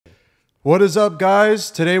What is up,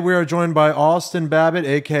 guys? Today we are joined by Austin Babbitt,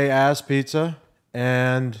 aka Asspizza,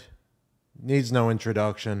 and needs no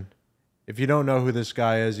introduction. If you don't know who this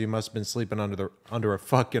guy is, you must have been sleeping under a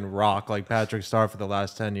fucking rock like Patrick Star for the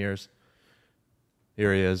last 10 years.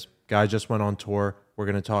 Here he is. Guy just went on tour. We're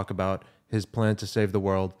going to talk about his plan to save the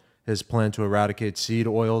world, his plan to eradicate seed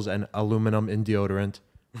oils and aluminum in deodorant.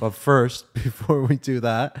 But first, before we do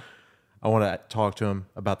that, I want to talk to him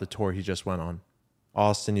about the tour he just went on.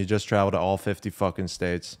 Austin, you just traveled to all 50 fucking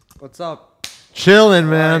states. What's up? Chilling,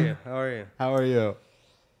 man. How are you? How are you?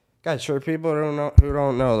 Guys, for people who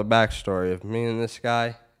don't know the backstory of me and this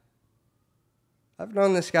guy, I've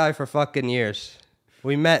known this guy for fucking years.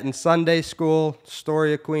 We met in Sunday school,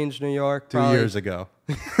 Astoria, Queens, New York. 2 years ago.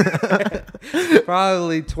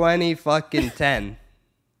 Probably 2010.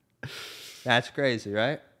 That's crazy,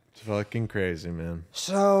 right? It's fucking crazy, man.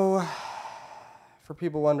 So, for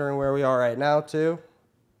people wondering where we are right now, too,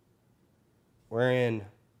 we're in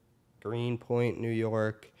Greenpoint, New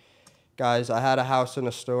York. Guys, I had a house in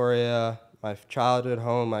Astoria, my childhood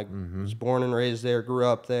home. I was born and raised there, grew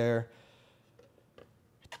up there.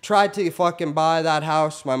 Tried to fucking buy that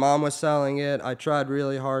house. My mom was selling it. I tried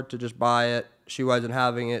really hard to just buy it. She wasn't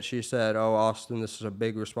having it. She said, "Oh, Austin, this is a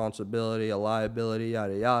big responsibility, a liability,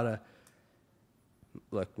 yada, yada."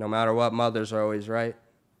 Look, no matter what, mothers are always right.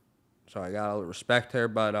 So I gotta respect her,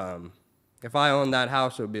 but if I owned that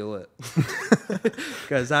house, it would be lit.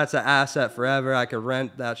 Because that's an asset forever. I could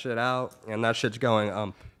rent that shit out, and that shit's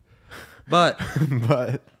going But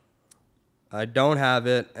I don't have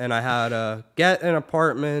it, and I had to get an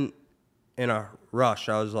apartment in a rush.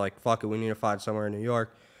 I was like, fuck it, we need to find somewhere in New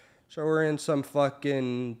York. So we're in some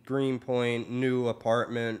fucking Greenpoint new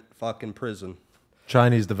apartment, fucking prison.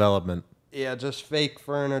 Chinese development. Yeah, just fake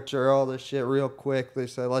furniture, all this shit real quick. They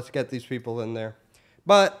said, let's get these people in there.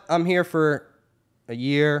 But I'm here for a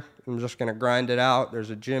year. I'm just going to grind it out. There's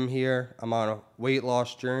a gym here. I'm on a weight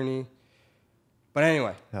loss journey. But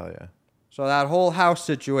anyway. Hell yeah. So that whole house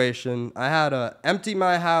situation, I had to empty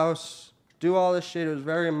my house, do all this shit. It was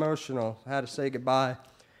very emotional. I had to say goodbye.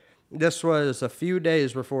 This was a few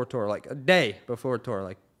days before tour, like a day before tour,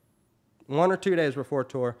 like 1 or 2 days before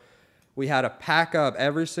tour. We had to pack up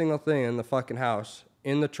every single thing in the fucking house,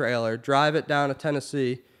 in the trailer, drive it down to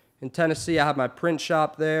Tennessee. In Tennessee, I have my print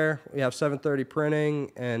shop there. We have 730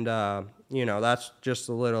 printing, and, that's just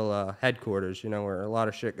a little headquarters, where a lot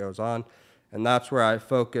of shit goes on. And that's where I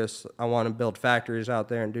focus. I want to build factories out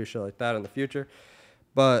there and do shit like that in the future.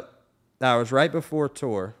 But that was right before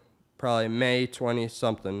tour, probably May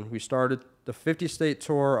 20-something. We started the 50-state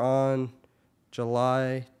tour on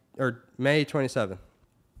May 27th.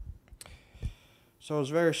 So it was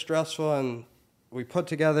very stressful, and we put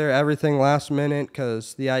together everything last minute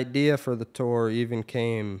because the idea for the tour even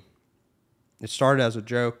it started as a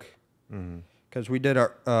joke because we did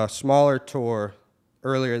a smaller tour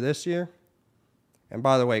earlier this year. And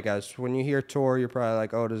by the way, guys, when you hear tour, you're probably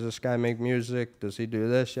like, oh, does this guy make music? Does he do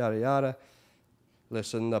this? Yada, yada.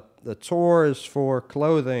 Listen, the tour is for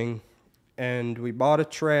clothing, and we bought a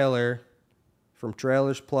trailer from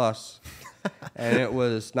Trailers Plus. And it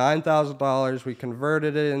was $9,000. We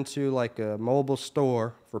converted it into like a mobile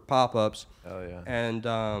store for pop-ups. Oh yeah.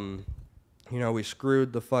 And we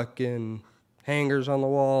screwed the fucking hangers on the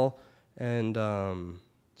wall, and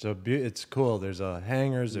So it's cool. There's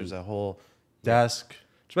hangers. There's a whole desk.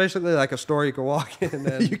 it's basically like a store you can walk in.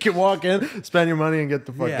 And You can walk in, spend your money, and get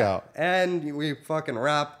the fuck out. And we fucking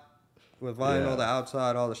wrap with vinyl, the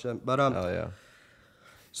outside, all the shit. But Hell yeah.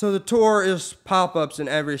 So the tour is pop-ups in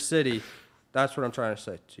every city. That's what I'm trying to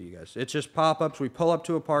say to you guys. It's just pop-ups. We pull up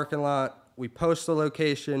to a parking lot. We post the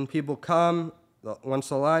location. People come. Once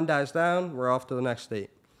the line dies down, we're off to the next state.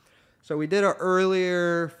 So we did an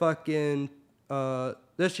earlier fucking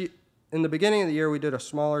this year. In the beginning of the year, we did a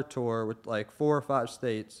smaller tour with like 4 or 5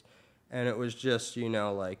 states, and it was just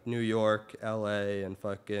like New York, LA, and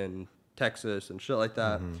fucking Texas and shit like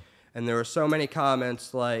that. And there were so many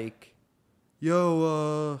comments like,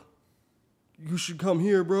 "Yo, you should come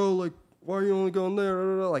here, bro. Like, why are you only going there?"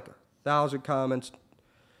 Like 1,000 comments.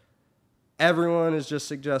 Everyone is just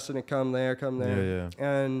suggesting to come there. Yeah.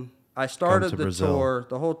 And I started the Brazil. tour.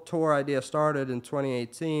 The whole tour idea started in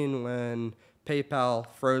 2018 when PayPal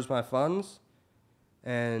froze my funds.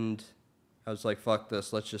 And I was like, fuck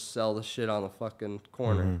this. Let's just sell the shit on the fucking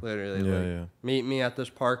corner. Literally. Yeah. Meet me at this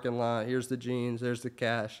parking lot. Here's the jeans. There's the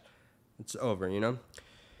cash. It's over,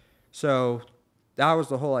 So that was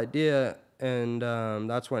the whole idea. And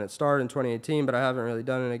that's when it started in 2018, but I haven't really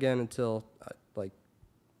done it again until,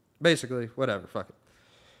 basically, whatever, fuck it.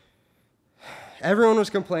 Everyone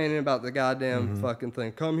was complaining about the goddamn fucking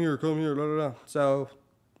thing. Come here, da, da, da. So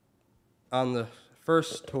on the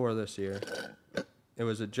first tour this year, it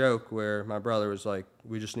was a joke where my brother was like,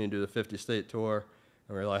 we just need to do the 50 state tour.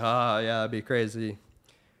 And we were like, yeah, that'd be crazy.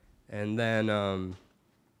 And then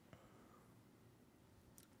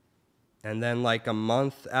like a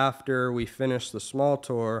month after we finished the small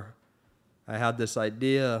tour, I had this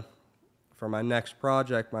idea for my next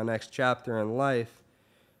project, my next chapter in life.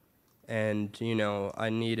 And, you know, I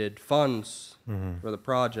needed funds for the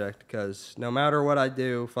project because no matter what I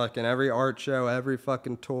do, fucking every art show, every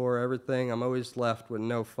fucking tour, everything, I'm always left with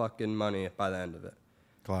no fucking money by the end of it.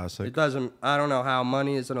 Classic. It doesn't, I don't know how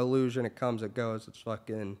money is an illusion. It comes, it goes. It's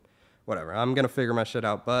fucking whatever. I'm going to figure my shit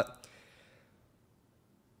out. But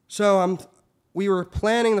so we were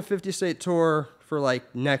planning the 50 state tour for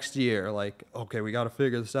like next year. Like, okay, we got to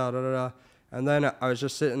figure this out. Da, da, da. And then I was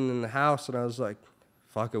just sitting in the house and I was like,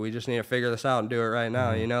 fuck it, we just need to figure this out and do it right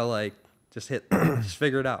now. You know, like just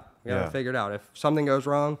figure it out. We gotta figure it out. If something goes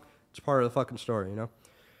wrong, it's part of the fucking story, you know?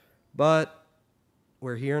 But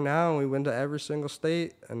we're here now and we went to every single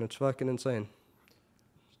state and it's fucking insane.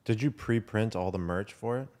 Did you pre-print all the merch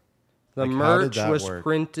for it? The merch was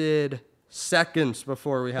printed seconds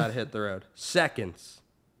before we had to hit the road. Seconds.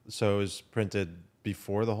 So it was printed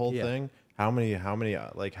before the whole thing? How many,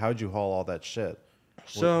 like, how'd you haul all that shit?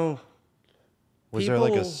 So... Was there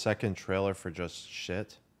like a second trailer for just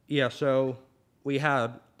shit? Yeah, so we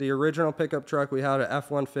had the original pickup truck. We had an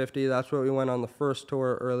F-150. That's what we went on the first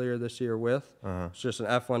tour earlier this year with. It's just an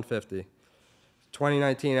F-150.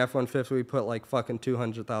 2019 F-150, we put like fucking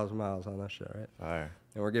 200,000 miles on that shit, right? Fire.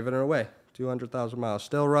 And we're giving it away. 200,000 miles.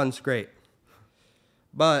 Still runs great.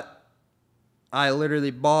 But I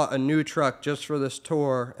literally bought a new truck just for this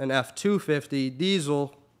tour, an F-250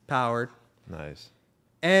 diesel powered. Nice.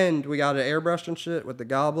 And we got it airbrushed and shit with the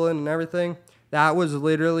goblin and everything. That was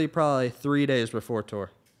literally probably 3 days before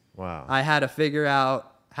tour. Wow. I had to figure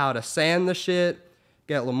out how to sand the shit,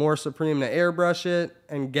 get Lemoore Supreme to airbrush it,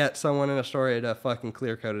 and get someone in Astoria to fucking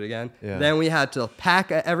clear coat it again. Yeah. Then we had to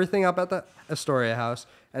pack everything up at the Astoria house.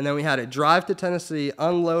 And then we had to drive to Tennessee,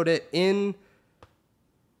 unload it in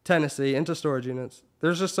Tennessee into storage units.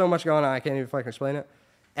 There's just so much going on, I can't even fucking explain it.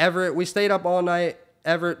 Everett, we stayed up all night.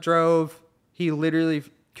 Everett drove. He literally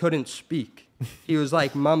couldn't speak. He was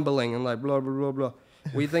like mumbling and like blah, blah, blah, blah.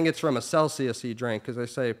 We think it's from a Celsius he drank because they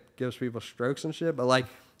say it gives people strokes and shit. But like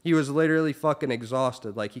he was literally fucking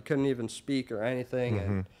exhausted. Like he couldn't even speak or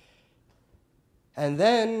anything. And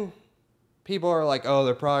then people are like, oh,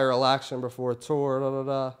 they're probably relaxing before a tour. Da, da,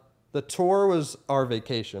 da. The tour was our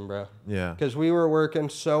vacation, bro. Yeah. Because we were working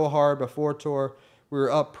so hard before tour. We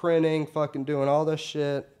were up printing, fucking doing all this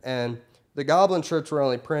shit. And the Goblin shirts were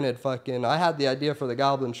only printed fucking... I had the idea for the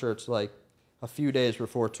Goblin shirts like a few days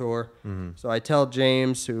before tour. So I tell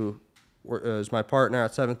James, who is my partner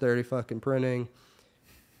at 730 fucking printing,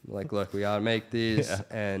 like, look, we got to make these.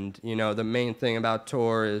 And, you know, the main thing about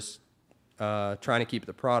tour is trying to keep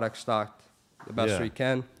the product stocked the best we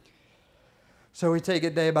can. So we take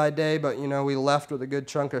it day by day, but, you know, we left with a good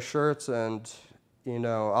chunk of shirts and, you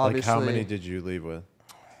know, obviously... Like how many did you leave with?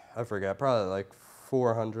 I forget, probably like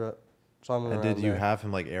 400. And did you have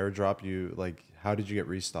him like airdrop you? Like, how did you get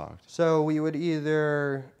restocked? So we would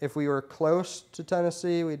either, if we were close to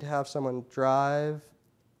Tennessee, we'd have someone drive,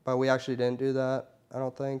 but we actually didn't do that, I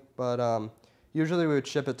don't think. But usually we would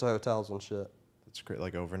ship it to hotels and shit. That's great.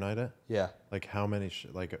 Like overnight it? Yeah. Like how many,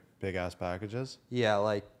 like big ass packages? Yeah,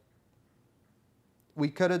 like we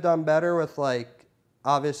could have done better with like,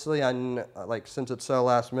 obviously, like since it's so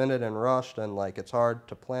last minute and rushed and like it's hard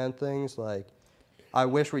to plan things, like I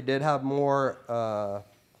wish we did have more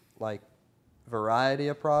like variety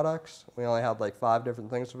of products. We only had like 5 different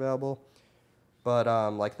things available. But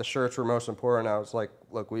like the shirts were most important. I was like,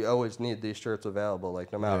 look, we always need these shirts available,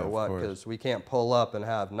 like no matter what, because we can't pull up and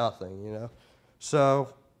have nothing, you know?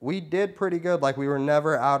 So we did pretty good. Like we were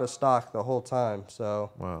never out of stock the whole time.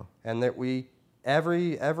 So wow. And that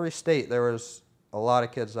every state there was a lot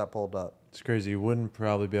of kids that pulled up. It's crazy. You wouldn't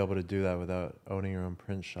probably be able to do that without owning your own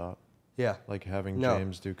print shop. Yeah. Like having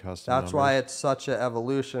James do custom That's numbers. Why it's such an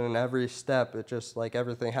evolution, and every step, it just, like,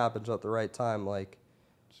 everything happens at the right time. Like,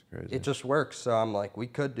 it's crazy. It just works. So I'm like, we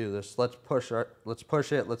could do this. Let's push it.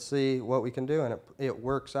 Let's see what we can do. And it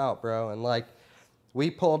works out, bro. And, like,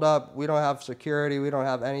 we pulled up. We don't have security. We don't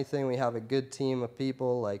have anything. We have a good team of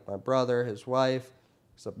people, like my brother, his wife,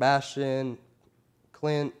 Sebastian,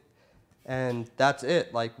 Clint, and that's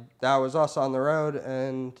it. Like, that was us on the road,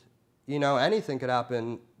 and, you know, anything could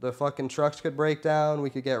happen. The fucking trucks could break down. We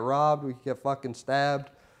could get robbed. We could get fucking stabbed.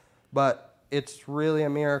 But it's really a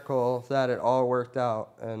miracle that it all worked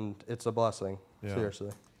out, and it's a blessing, seriously.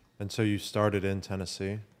 And so you started in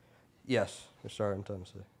Tennessee? Yes, we started in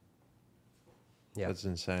Tennessee. Yeah. That's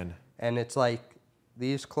insane. And it's like,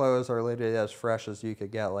 these clothes are literally as fresh as you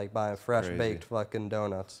could get, like buying fresh Crazy. baked fucking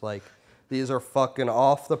donuts. Like, these are fucking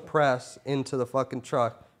off the press into the fucking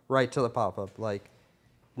truck, right to the pop-up. Like,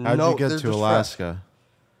 How'd you get they're to just Alaska? fresh.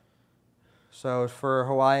 So for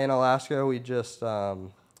Hawaii and Alaska, we just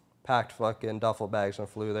packed fucking duffel bags and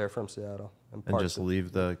flew there from Seattle. And parked just it.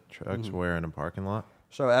 leave the trucks where in a parking lot?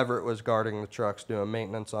 So Everett was guarding the trucks, doing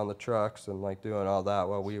maintenance on the trucks and like doing all that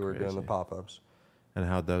while we were doing the Crazy. pop-ups. And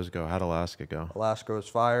how'd those go? How'd Alaska go? Alaska was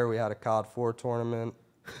fire. We had a COD 4 tournament.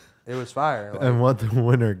 It was fire. Like, And what the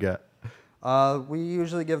winner get? we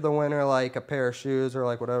usually give the winner like a pair of shoes or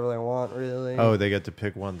like whatever they want, really. Oh, they get to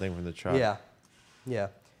pick one thing from the truck. Yeah, yeah.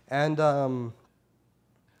 And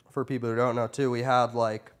for people who don't know too, we had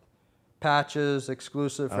like patches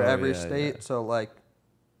exclusive for every state. Yeah. So like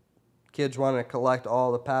kids wanted to collect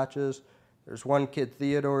all the patches. There's one kid,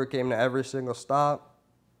 Theodore, who came to every single stop.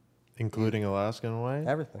 Including Alaska and Hawaii?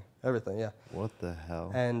 Everything, yeah. What the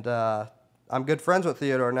hell? And I'm good friends with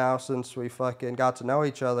Theodore now since we fucking got to know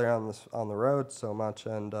each other on the road so much.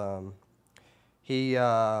 And he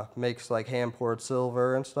makes like hand poured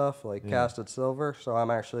silver and stuff, like casted silver. So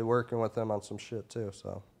I'm actually working with him on some shit too.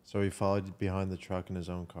 So he followed behind the truck in his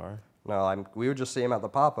own car? No, we would just see him at the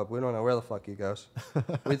pop-up. We don't know where the fuck he goes.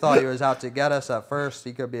 We thought he was out to get us at first.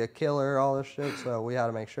 He could be a killer, all this shit. So we had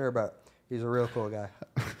to make sure, but he's a real cool guy.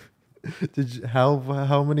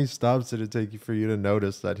 How many stops did it take for you to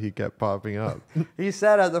notice that he kept popping up? He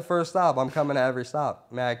said at the first stop, I'm coming to every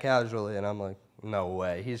stop, mad casually. And I'm like, no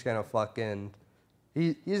way. He's going to fucking,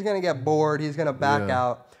 he's going to get bored. He's going to back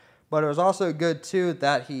out. But it was also good, too,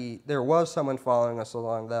 that there was someone following us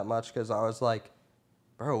along that much because I was like,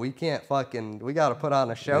 bro, we can't fucking, we got to put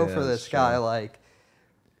on a show for this guy. Like,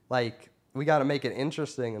 we got to make it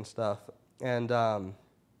interesting and stuff. And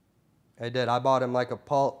I did. I bought him like a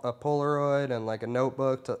Polaroid and like a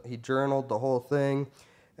notebook. He journaled the whole thing.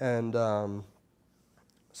 And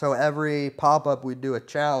so every pop-up we'd do a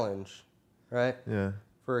challenge, right? Yeah.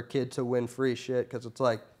 For a kid to win free shit. Because it's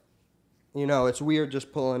like, you know, it's weird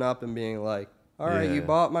just pulling up and being like, all right, you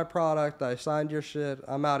bought my product. I signed your shit.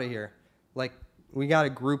 I'm out of here. Like, we got a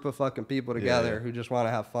group of fucking people together who just want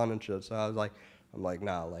to have fun and shit. So I'm like,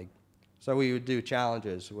 nah, like. So we would do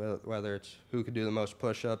challenges, whether it's who could do the most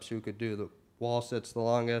push-ups, who could do the wall sits the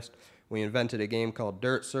longest. We invented a game called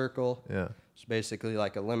Dirt Circle. Yeah. It's basically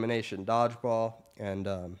like elimination dodgeball, and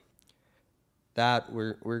that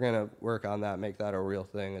we're gonna work on that, make that a real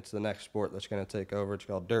thing. It's the next sport that's gonna take over. It's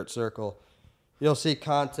called Dirt Circle. You'll see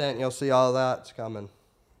content, you'll see all that. It's coming.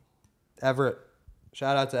 Everett,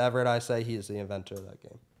 shout out to Everett. I say he's the inventor of that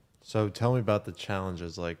game. So tell me about the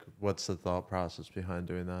challenges. Like, what's the thought process behind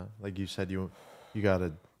doing that? Like you said, you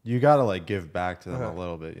gotta like give back to them a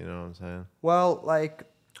little bit. You know what I'm saying? Well, like,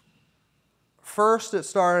 first it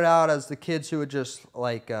started out as the kids who would just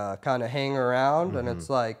like kind of hang around, and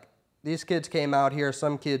it's like these kids came out here.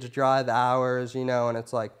 Some kids drive hours, you know, and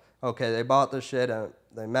it's like, okay, they bought the shit and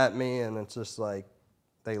they met me, and it's just like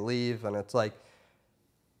they leave, and it's like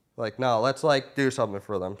no, let's like do something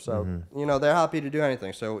for them. So, you know, they're happy to do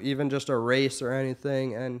anything. So even just a race or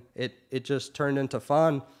anything, and it just turned into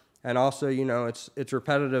fun. And also, you know, it's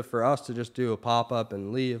repetitive for us to just do a pop-up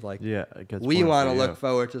and leave. Like, we want to look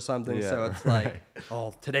forward to something. Yeah, so it's like,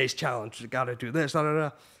 oh, today's challenge, you got to do this, da, da,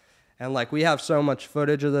 da. And like, we have so much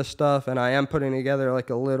footage of this stuff, and I am putting together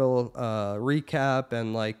like a little recap,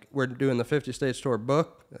 and like we're doing the 50 States Tour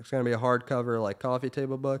book. It's going to be a hardcover, like coffee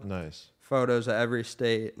table book. Nice. Photos of every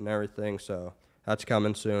state and everything, so that's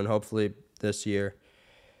coming soon, hopefully this year.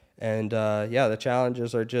 And the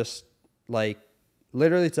challenges are just like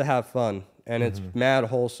literally to have fun, and it's mad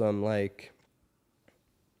wholesome. Like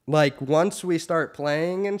once we start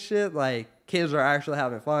playing and shit, like kids are actually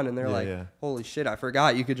having fun, and they're holy shit, I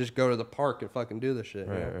forgot you could just go to the park and fucking do this shit.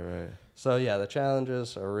 Right. So yeah, the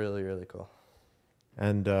challenges are really, really cool.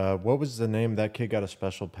 And what was the name? That kid got a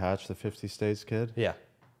special patch, the 50 States kid? Yeah.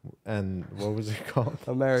 And what was it called?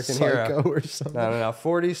 American Psycho Hero or something? No.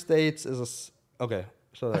 40 states is okay.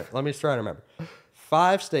 So there. Let me try to remember.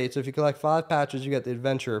 5 states. If you collect 5 patches, you get the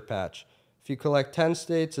adventurer patch. If you collect 10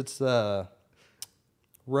 states, it's the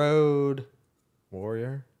road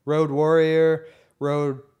warrior. Oh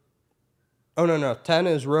no. 10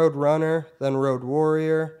 is road runner, then road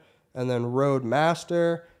warrior, and then road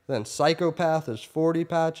master. Then psychopath is 40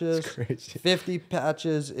 patches. That's crazy. 50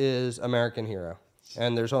 patches is American Hero.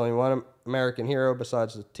 And there's only one American hero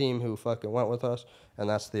besides the team who fucking went with us, and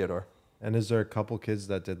that's Theodore. And is there a couple kids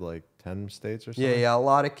that did like 10 states or something? Yeah, a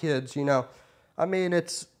lot of kids, you know. I mean,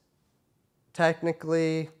 it's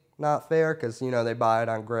technically not fair because, you know, they buy it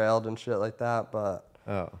on Grailed and shit like that, but,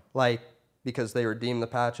 like, because they redeemed the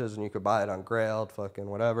patches and you could buy it on Grailed, fucking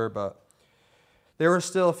whatever. But there were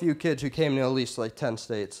still a few kids who came to at least like 10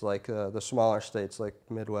 states, like the smaller states, like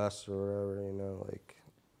Midwest or whatever, you know, like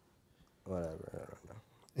whatever. I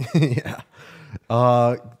don't know.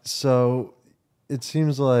 Yeah. So it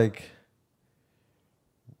seems like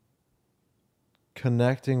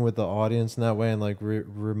connecting with the audience in that way and like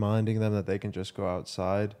reminding them that they can just go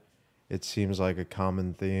outside, it seems like a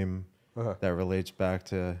common theme that relates back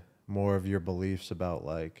to more of your beliefs about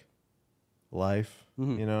like life.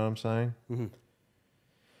 You know what I'm saying?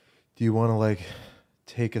 Do you want to like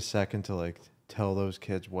take a second to like tell those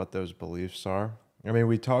kids what those beliefs are? I mean,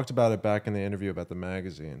 we talked about it back in the interview about the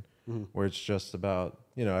magazine, where it's just about,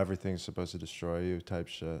 you know, everything's supposed to destroy you type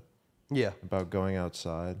shit. Yeah. About going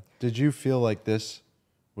outside. Did you feel like this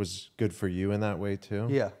was good for you in that way too?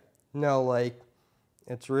 Yeah. No, like,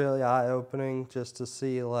 it's really eye-opening just to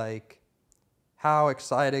see, like, how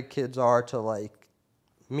excited kids are to, like,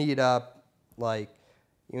 meet up. Like,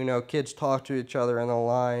 you know, kids talk to each other in the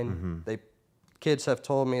line. Kids have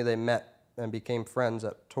told me they met and became friends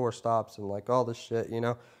at tour stops and, like, all this shit, you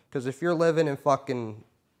know? Because if you're living in fucking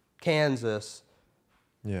Kansas,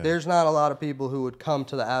 there's not a lot of people who would come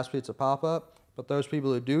to the Asspizza pop-up, but those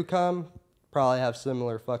people who do come probably have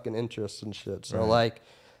similar fucking interests and shit. So, like,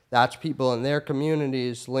 that's people in their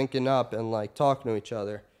communities linking up and, like, talking to each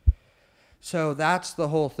other. So that's the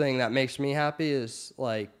whole thing that makes me happy is,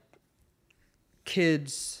 like,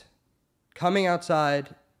 kids coming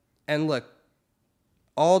outside. And, look,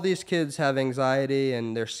 all these kids have anxiety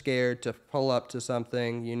and they're scared to pull up to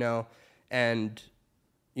something, you know, and,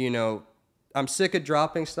 you know, I'm sick of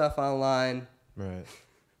dropping stuff online. Right.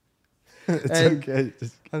 It's okay.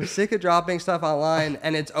 I'm sick of dropping stuff online,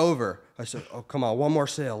 and it's over. I said, oh, come on, one more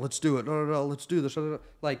sale. Let's do it. No, let's do this.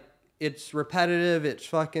 Like, it's repetitive. It's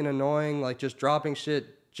fucking annoying. Like, just dropping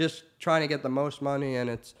shit, just trying to get the most money, and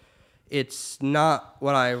it's not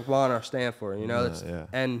what I want to stand for, you know?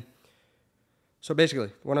 And so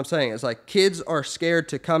basically, what I'm saying is, like, kids are scared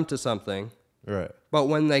to come to something. Right. But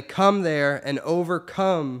when they come there and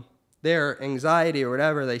overcome their anxiety or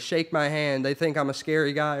whatever, they shake my hand, they think I'm a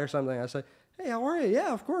scary guy or something. I say, hey, how are you?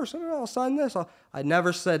 Yeah, of course. I'll sign this. I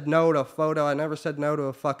never said no to a photo. I never said no to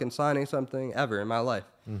a fucking signing something ever in my life.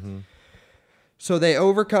 So they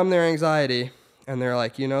overcome their anxiety, and they're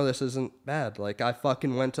like, you know, this isn't bad. Like, I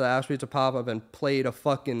fucking went to the Asspizza pop-up and played a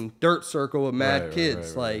fucking dirt circle with mad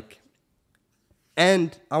kids. Like,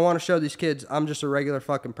 and I want to show these kids I'm just a regular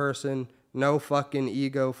fucking person. No fucking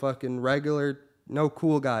ego, fucking regular, no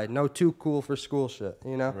cool guy, no too cool for school shit,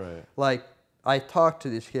 you know? Right. Like, I talk to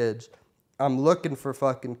these kids. I'm looking for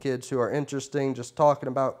fucking kids who are interesting, just talking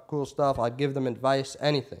about cool stuff. I give them advice,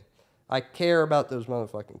 anything. I care about those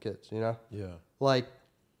motherfucking kids, you know? Yeah. Like,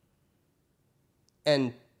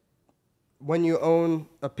 and when you own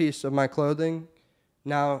a piece of my clothing,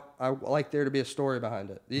 now I like there to be a story behind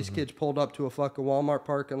it. These kids pulled up to a fucking Walmart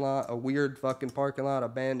parking lot, a weird fucking parking lot,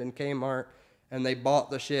 abandoned Kmart, and they bought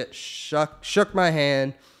the shit, shook my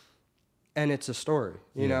hand, and it's a story,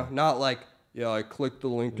 you know? Not like, yeah, I clicked the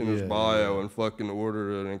link in his bio and fucking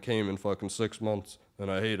ordered it and it came in fucking 6 months and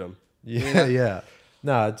I hate him. Yeah, you know? yeah.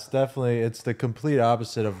 No, it's definitely, it's the complete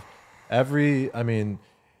opposite of I mean,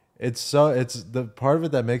 it's the part of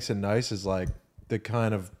it that makes it nice is like the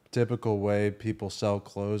kind of typical way people sell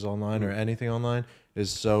clothes online or anything online is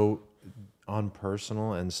so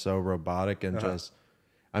unpersonal and so robotic and just,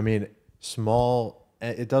 I mean, small,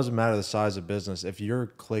 it doesn't matter the size of business. If you're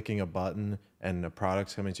clicking a button and a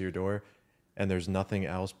product's coming to your door and there's nothing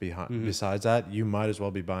else behind besides that, you might as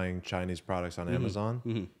well be buying Chinese products on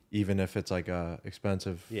Amazon, even if it's like a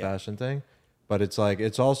expensive fashion thing. But it's like,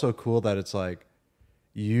 it's also cool that it's like,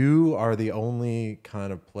 you are the only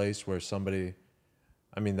kind of place where somebody,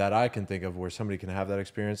 I mean, that I can think of where somebody can have that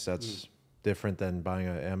experience that's different than buying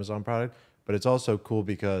an Amazon product. But it's also cool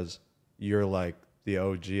because you're like the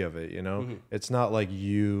OG of it, you know? It's not like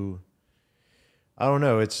you, I don't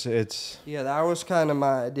know, it's Yeah, that was kind of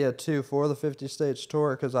my idea too for the 50 States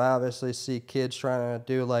tour, because I obviously see kids trying to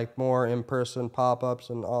do like more in-person pop-ups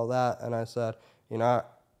and all that. And I said, you know,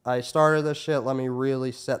 I started this shit, let me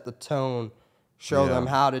really set the tone, show them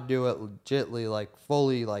how to do it legitly, like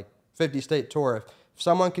fully, like 50 state tour. If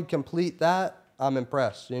someone could complete that, I'm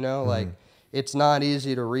impressed, you know? Like, it's not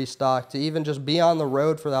easy to restock, to even just be on the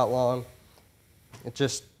road for that long. It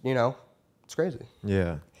just, you know, it's crazy.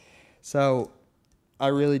 Yeah. So I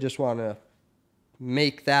really just want to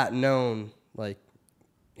make that known, like,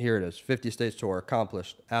 here it is, 50 states tour,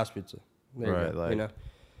 accomplished, Asspizza. There you go, you know?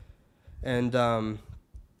 And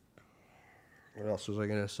what else was I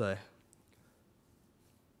going to say?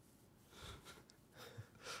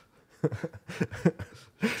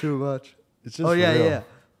 Too much. It's just Oh, yeah, real. yeah.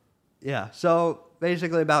 Yeah. So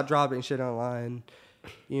basically about dropping shit online.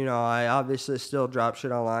 You know, I obviously still drop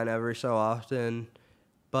shit online every so often,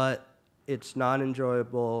 but it's not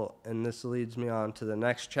enjoyable. And this leads me on to the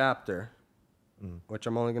next chapter, which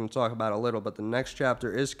I'm only going to talk about a little, but the next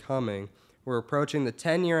chapter is coming. We're approaching the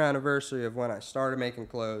 10-year anniversary of when I started making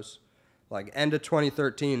clothes. Like, end of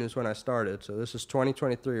 2013 is when I started. So this is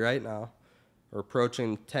 2023 right now. We're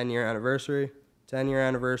approaching 10-year anniversary. 10-year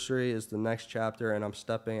anniversary is the next chapter, and I'm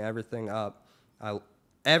stepping everything up.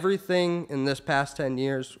 Everything in this past 10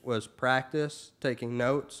 years was practice, taking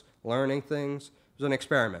notes, learning things. It was an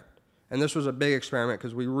experiment. And this was a big experiment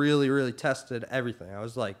because we really, really tested everything. I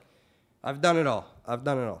was like, I've done it all. I've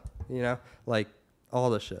done it all. You know? Like, all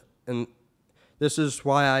this shit. And this is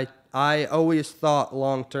why I always thought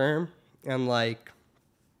long term, and like,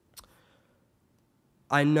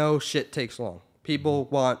 I know shit takes long. People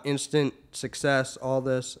want instant success, all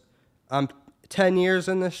this. I'm 10 years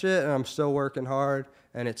in this shit, and I'm still working hard,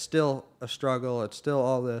 and it's still a struggle. It's still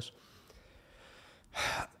all this.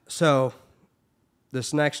 So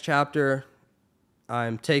this next chapter,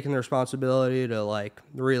 I'm taking the responsibility to like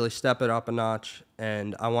really step it up a notch,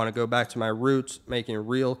 and I want to go back to my roots, making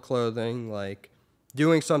real clothing, like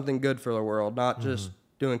doing something good for the world, not just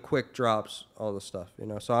doing quick drops, all this stuff, you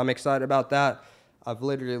know. So I'm excited about that. I've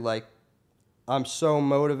literally like, I'm so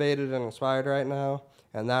motivated and inspired right now,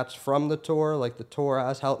 and that's from the tour. Like, the tour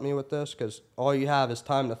has helped me with this, because all you have is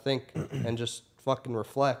time to think and just fucking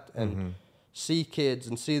reflect and see kids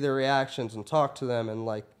and see their reactions and talk to them, and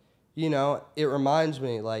like, you know, it reminds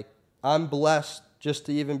me, like, I'm blessed just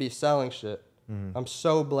to even be selling shit. I'm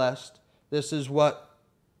so blessed. This is what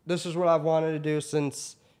I've wanted to do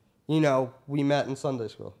since, you know, we met in Sunday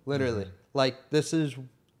school. Literally. Like, this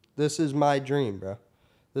is my dream, bro.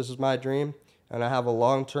 This is my dream, and I have a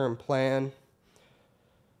long-term plan.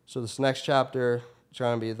 So this next chapter is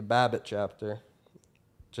going to be the Babbitt chapter.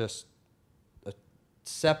 Just a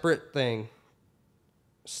separate thing.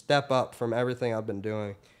 Step up from everything I've been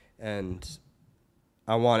doing. And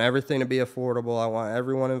I want everything to be affordable. I want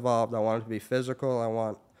everyone involved. I want it to be physical. I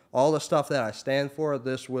want all the stuff that I stand for,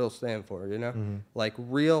 this will stand for, you know? Like,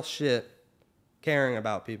 real shit, caring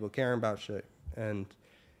about people, caring about shit. And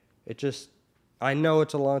it just, I know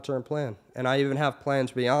it's a long-term plan. And I even have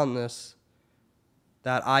plans beyond this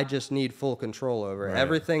that I just need full control over. Right.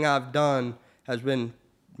 Everything I've done has been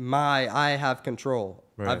I have control.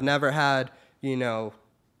 Right. I've never had, you know,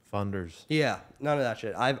 funders. Yeah, none of that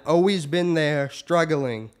shit. I've always been there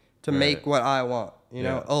struggling to make what I want, you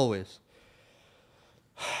know, always.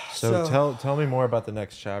 So tell me more about the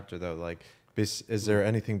next chapter, though. Like, is there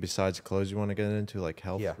anything besides clothes you want to get into, like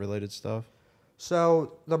health-related stuff?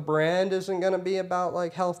 So the brand isn't going to be about,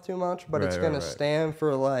 like, health too much, but it's going to stand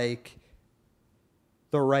for, like,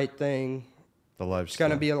 the right thing. The lifestyle. It's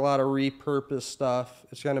going to be a lot of repurposed stuff.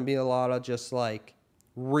 It's going to be a lot of just, like,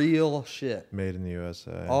 real shit. Made in the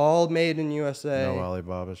USA. All made in USA. No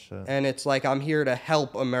Alibaba shit. And it's like, I'm here to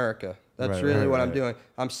help America. That's really what I'm doing.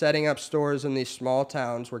 I'm setting up stores in these small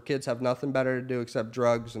towns where kids have nothing better to do except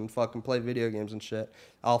drugs and fucking play video games and shit.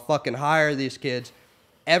 I'll fucking hire these kids.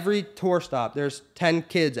 Every tour stop, there's 10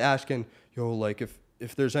 kids asking, yo, like,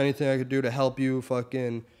 if there's anything I could do to help you,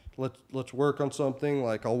 fucking, let's work on something.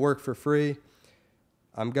 Like, I'll work for free.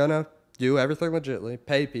 I'm gonna do everything legitly,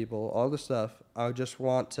 pay people, all the stuff. I just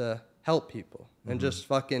want to help people and just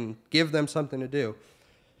fucking give them something to do.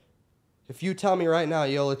 If you tell me right now,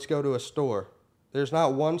 yo, let's go to a store, there's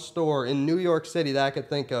not one store in New York City that I could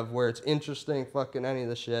think of where it's interesting, fucking any of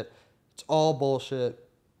the shit. It's all bullshit.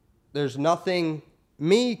 There's nothing,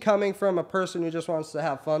 me coming from a person who just wants to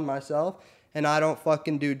have fun myself, and I don't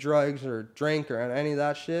fucking do drugs or drink or any of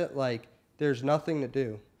that shit, like, there's nothing to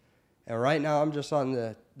do. And right now I'm just on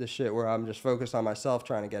the shit where I'm just focused on myself,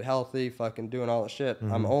 trying to get healthy, fucking doing all the shit.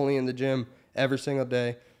 I'm only in the gym every single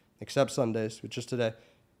day, except Sundays, which is today.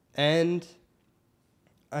 And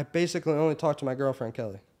I basically only talk to my girlfriend,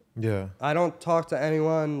 Kelly. Yeah. I don't talk to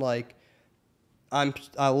anyone. Like, I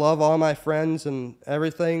love all my friends and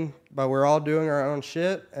everything, but we're all doing our own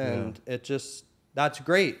shit, and it just, that's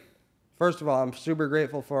great. First of all, I'm super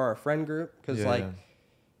grateful for our friend group, because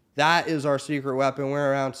that is our secret weapon.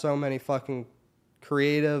 We're around so many fucking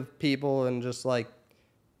creative people, and just like,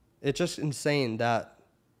 it's just insane that,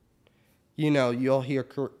 you know, you'll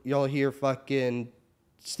hear fucking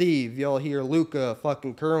Steve, you'll hear Luca,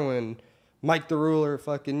 fucking Kerwin, Mike the Ruler,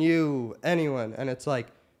 fucking you, anyone. And it's like,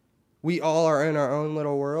 we all are in our own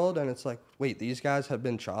little world, and it's like, wait, these guys have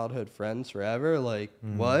been childhood friends forever? Like,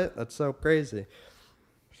 what? That's so crazy.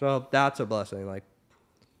 So that's a blessing. Like,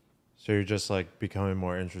 So you're just like becoming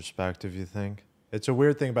more introspective, you think? It's a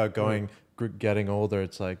weird thing about getting older.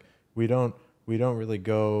 It's like we don't really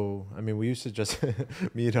go. I mean, we used to just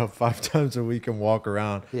meet up 5 times a week and walk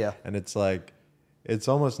around. Yeah. And it's like, it's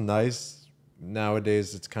almost nice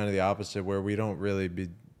nowadays. It's kind of the opposite where we don't really be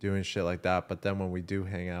doing shit like that. But then when we do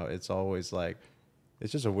hang out, it's always like,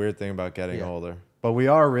 it's just a weird thing about getting older. But we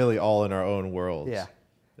are really all in our own worlds. Yeah.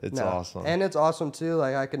 It's awesome. And it's awesome too.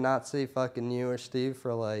 Like I could not see fucking you or Steve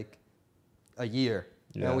for like a year.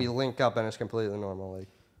 Yeah. And we link up and it's completely normal. Like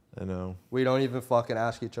I know. We don't even fucking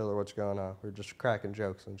ask each other what's going on. We're just cracking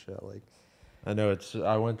jokes and shit. Like I know.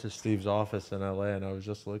 I went to Steve's office in LA and I was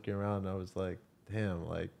just looking around and I was like, damn,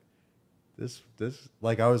 like this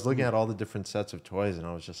like I was looking at all the different sets of toys and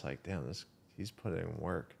I was just like, damn, he's putting in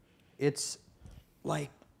work. It's like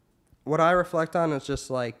what I reflect on is just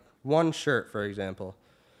like one shirt, for example.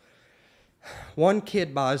 One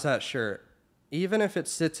kid buys that shirt, even if it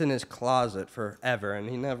sits in his closet forever and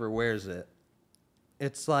he never wears it.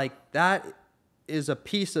 It's like that is a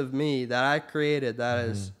piece of me that I created that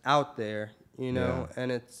is out there, you know,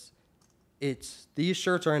 and it's these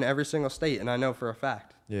shirts are in every single state, and I know for a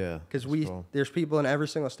fact. Yeah. Because there's people in every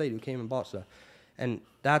single state who came and bought stuff. And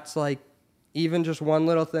that's like, even just one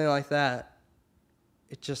little thing like that,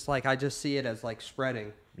 it's just like, I just see it as like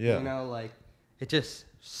spreading. Yeah. You know, like, it just,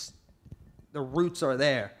 the roots are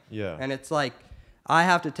there. Yeah. And it's like, I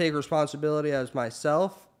have to take responsibility as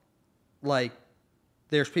myself. Like,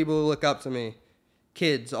 there's people who look up to me,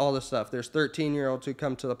 kids, all this stuff. There's 13-year-olds who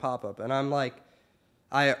come to the pop-up. And I'm like,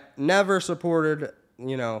 I never supported,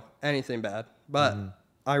 you know, anything bad. But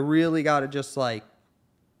I really got to just, like,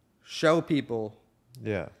 show people.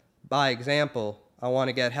 Yeah. By example, I want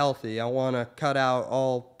to get healthy. I want to cut out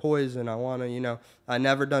all poison. I want to, you know, I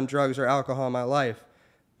never done drugs or alcohol in my life.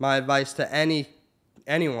 My advice to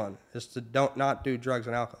anyone is to not do drugs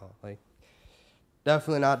and alcohol. Like,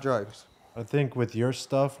 definitely not drugs. I think with your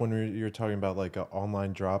stuff, when you're talking about like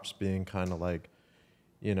online drops being kind of like,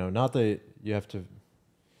 you know, not that you have to,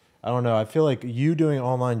 I don't know. I feel like you doing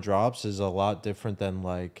online drops is a lot different than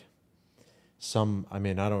like I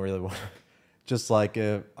mean, I don't really want to, just like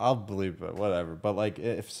I'll believe it, whatever. But like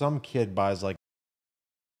if some kid buys like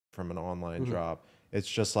from an online drop, it's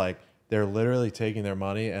just like they're literally taking their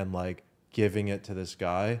money and like giving it to this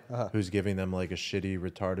guy who's giving them like a shitty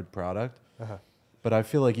retarded product. But I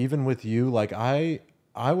feel like even with you, like I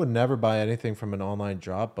would never buy anything from an online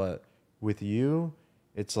drop, but with you,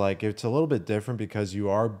 it's like it's a little bit different because you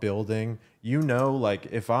are building, you know, like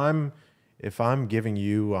if I'm giving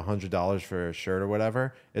you $100 for a shirt or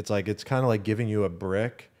whatever, it's like it's kind of like giving you a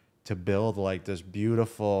brick to build like this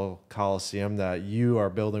beautiful coliseum that you are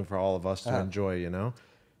building for all of us to enjoy, you know?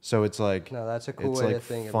 So it's like, no, that's a cool way to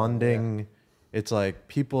think funding. About it, yeah. It's like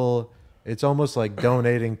people, it's almost like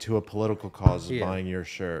donating to a political cause of buying your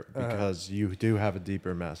shirt because you do have a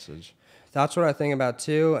deeper message. That's what I think about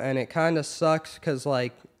too, and it kind of sucks because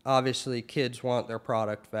like obviously kids want their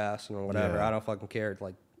product fast and whatever. I don't fucking care.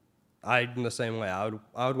 Like I'm the same way. I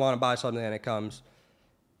would want to buy something and it comes,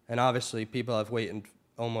 and obviously people have waited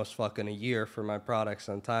almost fucking a year for my product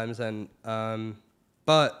sometimes, and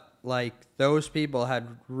but like those people had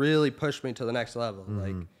really pushed me to the next level.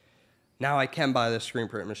 Like now I can buy this screen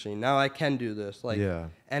print machine. Now I can do this. Like,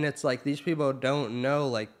 and it's like these people don't know.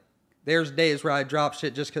 Like, there's days where I drop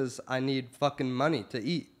shit just because I need fucking money to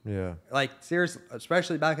eat. Yeah. Like seriously,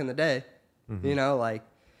 especially back in the day, you know, like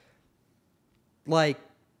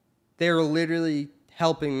they were literally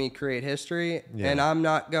helping me create history, and I'm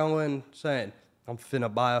not going saying I'm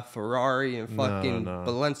finna buy a Ferrari and fucking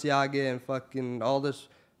Balenciaga and fucking all this.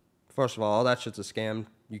 First of all that shit's a scam.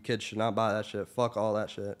 You kids should not buy that shit. Fuck all that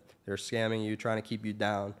shit. They're scamming you, trying to keep you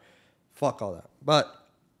down. Fuck all that. But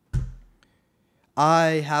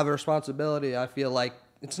I have a responsibility. I feel like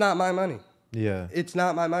it's not my money. Yeah. It's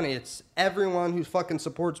not my money. It's everyone who fucking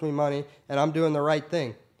supports me money, and I'm doing the right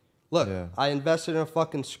thing. Look, I invested in a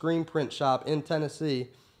fucking screen print shop in Tennessee.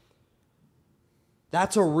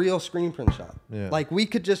 That's a real screen print shop. Yeah. Like, we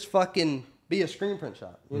could just fucking be a screen print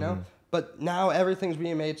shop, you know? But now everything's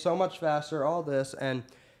being made so much faster, all this, and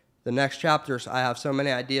the next chapters, I have so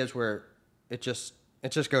many ideas where it just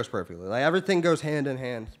goes perfectly. Like, everything goes hand in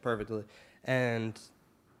hand perfectly. And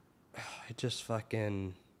it just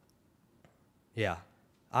fucking,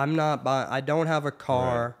 I'm not buying, I don't have a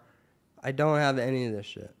car. Right. I don't have any of this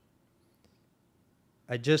shit.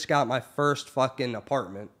 I just got my first fucking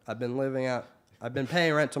apartment. I've been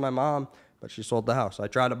paying rent to my mom, but she sold the house. I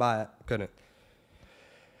tried to buy it, couldn't.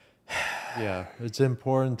 Yeah, it's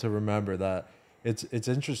important to remember that. It's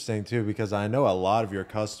interesting too because I know a lot of your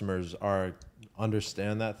customers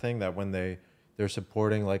understand that thing that when they're they're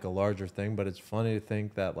supporting like a larger thing. But it's funny to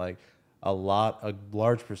think that like a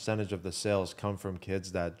large percentage of the sales come from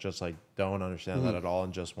kids that just like don't understand that at all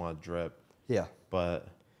and just want drip. Yeah. But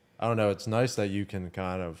I don't know. It's nice that you can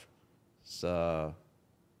kind of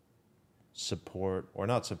support, or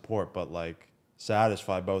not support, but like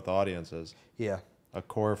satisfy both audiences. Yeah. A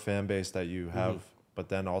core fan base that you have, but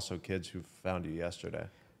then also kids who found you yesterday.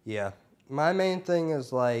 Yeah. My main thing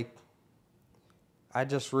is like, I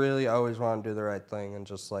just really always want to do the right thing and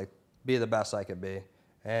just like be the best I could be.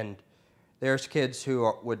 And there's kids who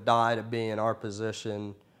would die to be in our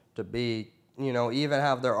position, to be, you know, even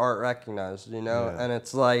have their art recognized, you know? Yeah. And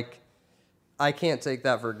it's like, I can't take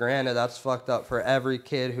that for granted. That's fucked up for every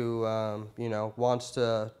kid who, you know, wants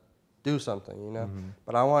to do something, you know?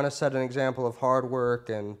 But I want to set an example of hard work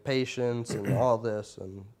and patience and all this,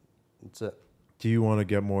 and that's it. Do you want to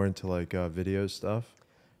get more into like video stuff?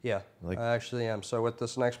 Yeah, Like, I actually am. So with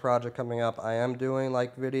this next project coming up, I am doing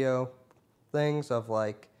like video things of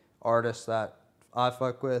like artists that I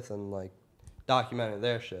fuck with and like documenting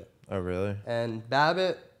their shit. oh really? And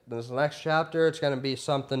Babbitt, this next chapter, it's gonna be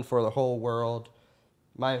something for the whole world.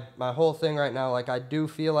 My whole thing right now, like I do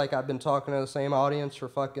feel like I've been talking to the same audience for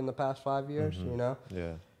fucking the past 5 years, you know?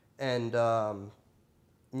 Yeah. And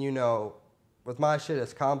you know, with my shit,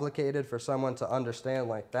 it's complicated for someone to understand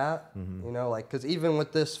like that. You know, like, cause even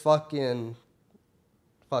with this fucking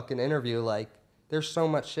interview, like, there's so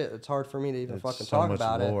much shit. It's hard for me to even fucking so talk much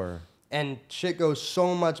about lore. it. And shit goes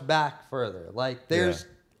so much back further. Like, there's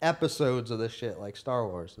episodes of this shit, like Star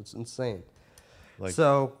Wars. It's insane. Like,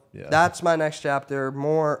 So yeah. that's my next chapter.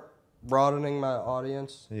 More broadening my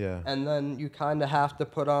audience. Yeah. And then you kind of have to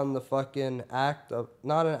put on the fucking act of,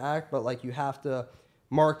 not an act, but like you have to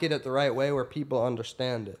market it the right way where people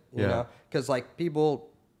understand it, you know? Because like people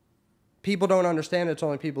don't understand it. It's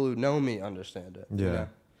only people who know me understand it. Yeah. You know?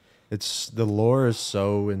 It's, the lore is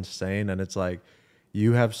so insane, and it's like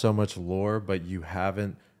you have so much lore, but you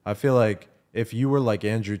haven't. I feel like if you were like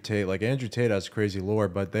Andrew Tate has crazy lore,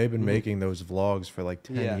 but they've been making those vlogs for like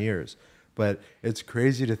 10 years. But it's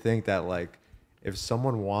crazy to think that like if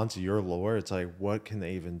someone wants your lore, it's like, what can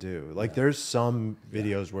they even do? Like there's some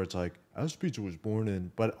videos where it's like, Asspizza was born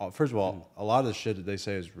in, but first of all, a lot of the shit that they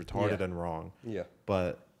say is retarded and wrong. Yeah.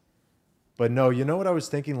 But no, you know what I was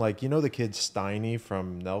thinking? Like, you know the kid Steiny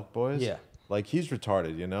from Nelk Boys? Yeah. Like, he's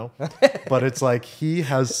retarded, you know? But it's like, he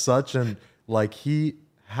has such an, like,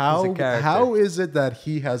 how is it that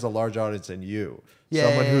he has a large audience in you? Yeah,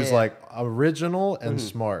 Someone yeah, who's yeah. like original and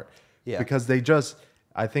smart. Yeah. Because they just,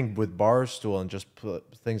 I think with Barstool and just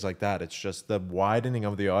things like that, it's just the widening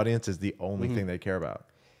of the audience is the only thing they care about.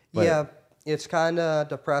 But, yeah, it's kind of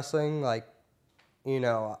depressing. Like, you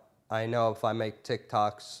know, I know if I make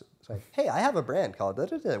TikToks, it's like, hey, I have a brand called da,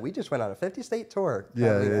 da, da. We just went on a 50-state tour.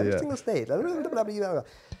 Every single state.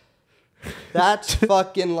 That's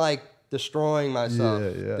fucking like destroying myself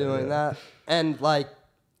doing that. And like,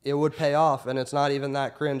 it would pay off. And it's not even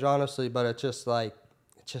that cringe, honestly, but it's just like,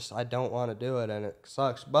 I don't want to do it and it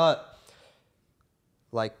sucks. But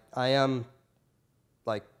like, I am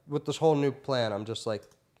like, with this whole new plan, I'm just like,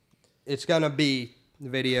 it's going to be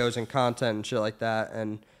videos and content and shit like that.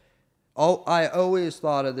 And I always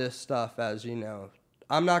thought of this stuff as, you know,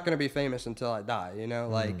 I'm not going to be famous until I die, you know?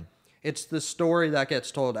 Like, it's the story that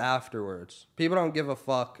gets told afterwards. People don't give a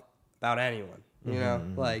fuck about anyone, you know?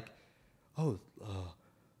 Like,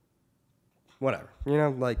 whatever, you know?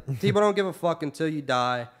 Like, people don't give a fuck until you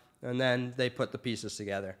die, and then they put the pieces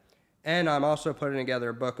together. And I'm also putting together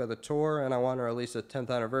a book of the tour, and I want to release a 10th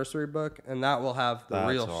anniversary book, and that will have the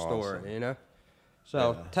real story, you know?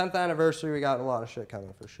 So, 10th anniversary, we got a lot of shit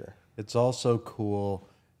coming for sure. It's also cool.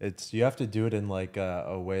 You have to do it in like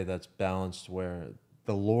a way that's balanced, where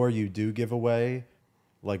the lore you do give away,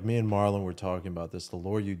 like me and Marlon were talking about this, the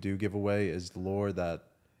lore you do give away is the lore that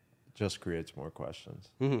just creates more questions.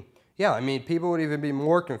 Yeah, I mean, people would even be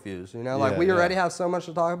more confused, you know? Like, we already have so much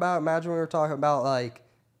to talk about. Imagine we were talking about, like,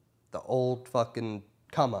 the old fucking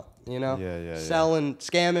come up, you know?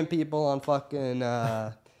 Scamming people on fucking,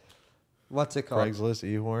 what's it called? Craigslist,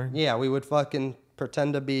 E-Horn? Yeah, we would fucking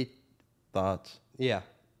pretend to be... Thoughts. Yeah.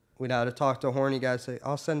 We'd have to talk to a horny guy, say,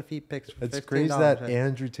 I'll send feet pics for $15. It's crazy that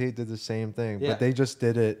Andrew Tate did the same thing, but they just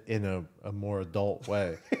did it in a more adult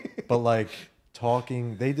way. But like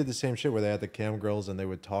they did the same shit where they had the cam girls and they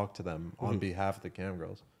would talk to them on behalf of the cam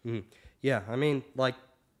girls. Yeah, I mean, like,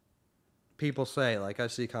 people say, like, I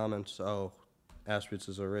see comments, oh,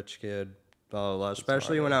 Asspizza's a rich kid, blah, blah, blah.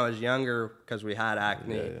 Especially when I was younger, because we had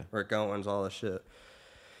acne, we're going, all this shit.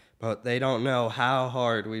 But they don't know how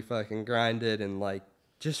hard we fucking grinded and, like,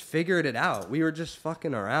 just figured it out. We were just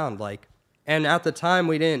fucking around. Like, And at the time,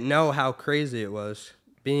 we didn't know how crazy it was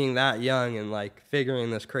being that young and like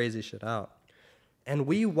figuring this crazy shit out. And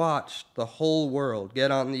we watched the whole world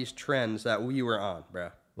get on these trends that we were on, bro.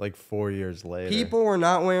 Like 4 years later. People were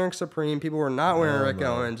not wearing Supreme. People were not wearing Rick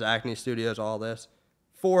Owens, Acne Studios, all this.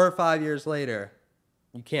 4 or 5 years later,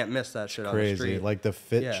 you can't miss that shit on the street. Crazy. Like the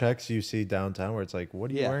fit checks you see downtown where it's like,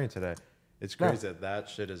 what are you wearing today? It's crazy that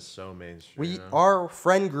shit is so mainstream. Our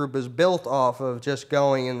friend group is built off of just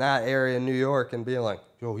going in that area in New York and being like,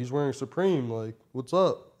 yo, he's wearing Supreme. Like, what's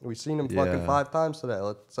up? We've seen him fucking 5 times today.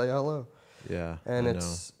 Let's say hello. Yeah. And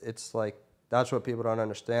it's like, that's what people don't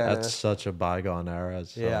understand. That's such a bygone era.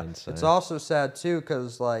 It's so insane. It's also sad too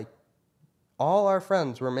because like all our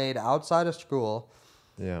friends were made outside of school.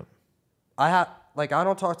 Yeah. I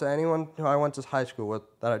don't talk to anyone who I went to high school with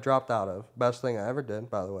that I dropped out of. Best thing I ever did,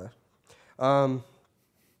 by the way.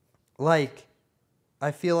 Like,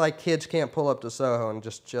 I feel like kids can't pull up to Soho and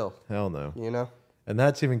just chill. Hell no. You know? And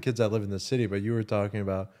that's even kids that live in the city, but you were talking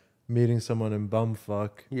about meeting someone in bumfuck.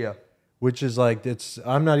 Yeah. Which is like,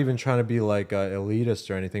 I'm not even trying to be like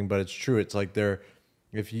elitist or anything, but it's true. It's like even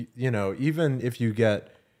if you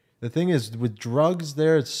get, the thing is with drugs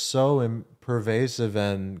there, it's so pervasive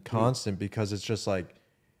and constant because it's just like,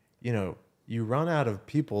 you run out of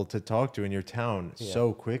people to talk to in your town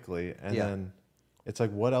so quickly. And then it's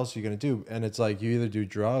like, what else are you going to do? And it's like, you either do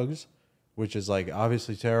drugs, which is like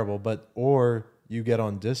obviously terrible, or you get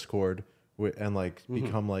on Discord and like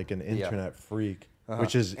become like an internet freak,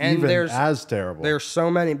 which is even as terrible. There's so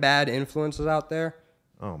many bad influences out there.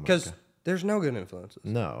 Oh my God. Because there's no good influences.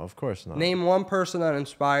 No, of course not. Name one person that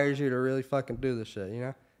inspires you to really fucking do this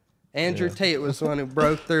shit, Andrew Tate was the one who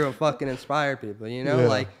broke through and fucking inspired people,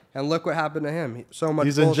 like, and look what happened to him. So much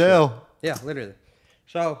He's bullshit. in jail. Yeah, literally.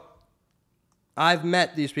 So, I've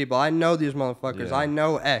met these people. I know these motherfuckers. Yeah. I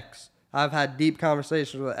know X. I've had deep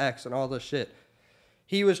conversations with X and all this shit.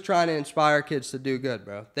 He was trying to inspire kids to do good,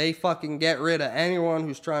 bro. They fucking get rid of anyone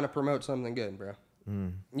who's trying to promote something good, bro.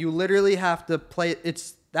 You literally have to play.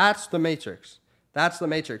 That's the Matrix. That's the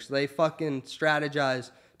Matrix. They fucking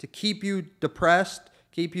strategize to keep you depressed,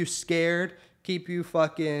 keep you scared, keep you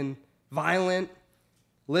fucking violent.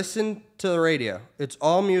 Listen to the radio. It's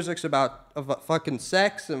all music's about fucking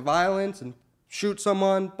sex and violence and shoot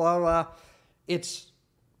someone, blah, blah. It's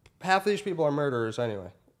half of these people are murderers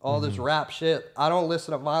anyway. All this rap shit. I don't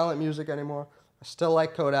listen to violent music anymore. I still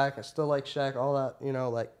like Kodak. I still like Shaq, all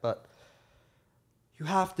that, but you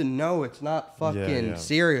have to know it's not fucking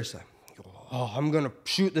serious. Like, oh, I'm going to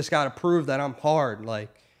shoot this guy to prove that I'm hard. Like,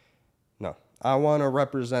 no. I want to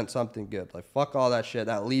represent something good. Like, fuck all that shit.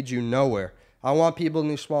 That leads you nowhere. I want people in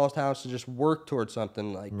these small towns to just work towards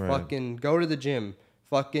something. Like, fucking go to the gym.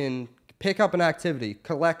 Fucking pick up an activity.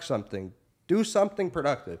 Collect something. Do something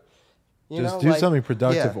productive. Just do something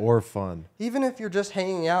productive or fun. Even if you're just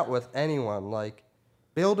hanging out with anyone, like,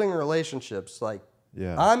 building relationships. Like,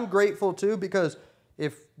 I'm grateful, too, because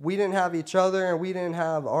if we didn't have each other and we didn't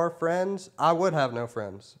have our friends, I would have no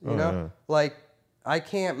friends, you know? Yeah. Like, I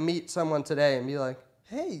can't meet someone today and be like,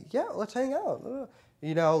 hey, yeah, let's hang out.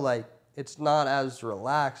 Like, it's not as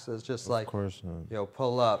relaxed as just like, of course not.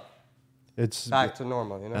 Pull up. It's back to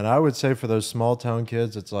normal, And I would say for those small town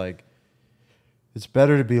kids, it's like, it's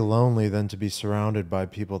better to be lonely than to be surrounded by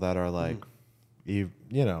people that are like,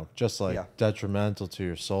 just like detrimental to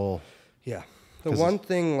your soul. Yeah. The one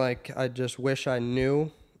thing, like, I just wish I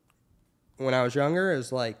knew when I was younger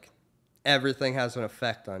is, like, everything has an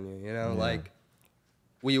effect on you, Like,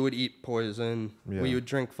 we would eat poison. Yeah. We would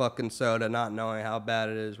drink fucking soda not knowing how bad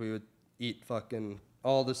it is. We would eat fucking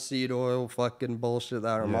all the seed oil fucking bullshit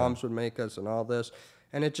that our moms would make us and all this.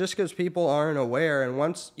 And it just because people aren't aware. And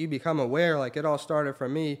once you become aware, like, it all started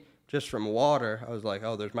from me just from water. I was like,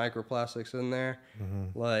 oh, there's microplastics in there.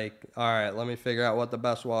 Like, all right, let me figure out what the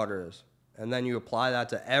best water is. And then you apply that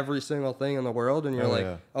to every single thing in the world, and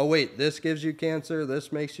you're oh, wait, this gives you cancer,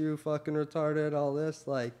 this makes you fucking retarded, all this.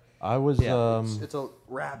 Like, I was, it's a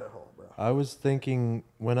rabbit hole, bro. I was thinking,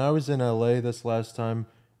 when I was in LA this last time,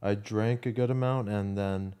 I drank a good amount, and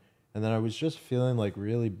then I was just feeling like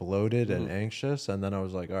really bloated and anxious, and then I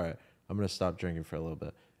was like, all right, I'm going to stop drinking for a little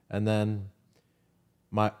bit. And then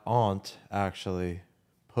my aunt actually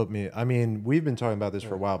put me, I mean, we've been talking about this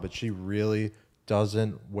for a while, but she really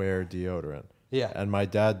doesn't wear deodorant. Yeah. And my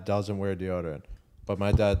dad doesn't wear deodorant. But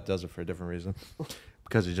my dad does it for a different reason.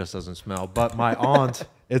 Because he just doesn't smell. But my aunt,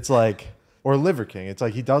 it's like, or Liver King, it's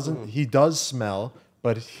like he does smell,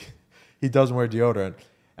 but he doesn't wear deodorant.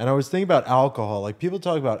 And I was thinking about alcohol. Like, people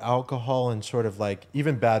talk about alcohol and sort of like,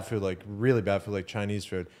 even bad food, like really bad food, like Chinese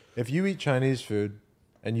food. If you eat Chinese food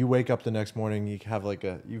and you wake up the next morning, you have like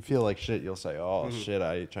you feel like shit, you'll say, oh shit,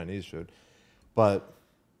 I ate Chinese food. But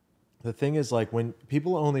the thing is, like, when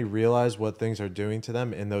people only realize what things are doing to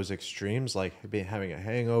them in those extremes, like having a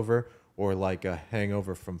hangover or like a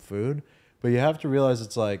hangover from food, but you have to realize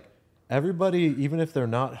it's like everybody, even if they're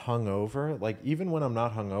not hungover, like even when I'm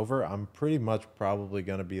not hungover, I'm pretty much probably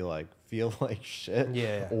gonna be like feel like shit,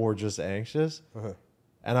 or just anxious.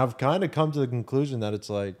 And I've kind of come to the conclusion that it's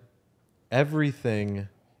like everything,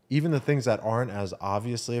 even the things that aren't as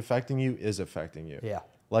obviously affecting you, is affecting you. Yeah.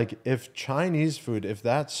 Like if Chinese food, if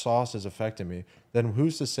that sauce is affecting me, then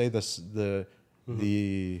who's to say the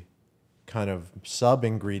kind of sub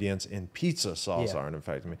ingredients in pizza sauce aren't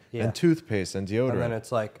affecting me? And toothpaste and deodorant. And then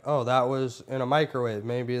it's like, oh, that was in a microwave.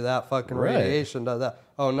 Maybe that fucking radiation does that.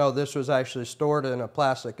 Oh no, this was actually stored in a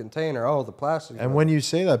plastic container. Oh, the plastic. And when you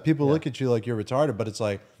say that, people look at you like you're retarded. But it's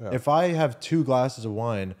like, if I have 2 glasses of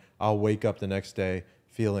wine, I'll wake up the next day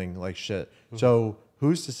feeling like shit. So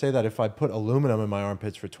who's to say that if I put aluminum in my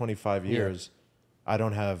armpits for 25 years, I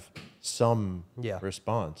don't have some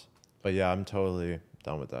response? But yeah, I'm totally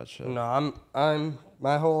done with that shit. No, I'm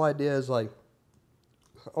my whole idea is like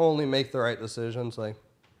only make the right decisions. Like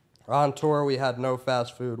on tour, we had no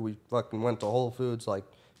fast food. We fucking went to Whole Foods, like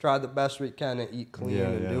tried the best we can to eat clean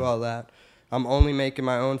and do all that. I'm only making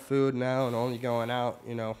my own food now and only going out,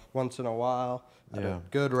 you know, once in a while at a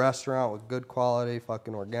good restaurant with good quality,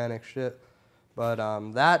 fucking organic shit. But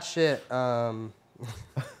that shit,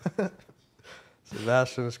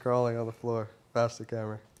 Sebastian is crawling on the floor. Pass the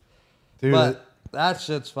camera. Dude, but that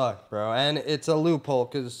shit's fucked, bro. And it's a loophole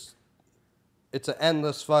because it's an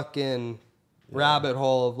endless fucking rabbit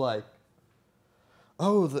hole of like,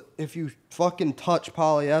 oh, if you fucking touch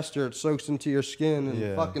polyester, it soaks into your skin.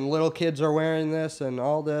 And fucking little kids are wearing this and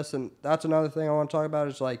all this. And that's another thing I want to talk about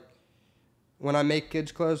is like, when I make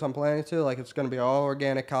kids' clothes, I'm planning to, like, it's going to be all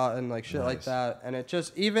organic cotton, like, shit like that. And it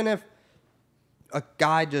just, even if a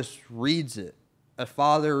guy just reads it, a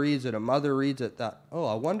father reads it, a mother reads it, that, oh,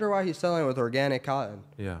 I wonder why he's selling it with organic cotton.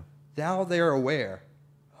 Yeah. Now they're aware.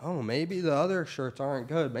 Oh, maybe the other shirts aren't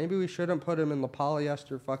good. Maybe we shouldn't put them in the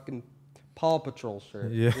polyester fucking Paw Patrol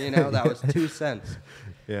shirt. Yeah. You know, that was 2 cents.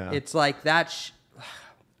 Yeah. It's like that.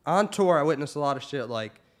 On tour, I witnessed a lot of shit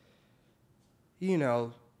like, you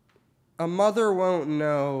know, a mother won't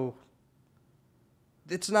know.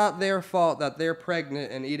 It's not their fault that they're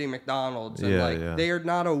pregnant and eating McDonald's. And they're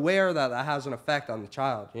not aware that that has an effect on the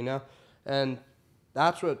child, you know? And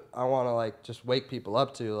that's what I want to, like, just wake people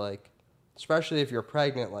up to. Like, especially if you're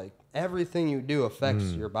pregnant, like, everything you do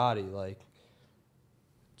affects your body. Like,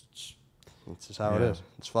 it's just how it is.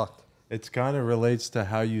 It's fucked. It's kind of relates to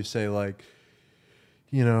how you say, like,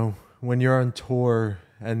 you know, when you're on tour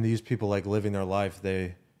and these people, like, living their life,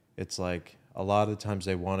 it's like a lot of the times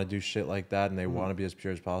they want to do shit like that and they want to be as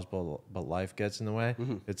pure as possible, but life gets in the way.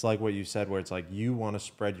 It's like what you said, where it's like you want to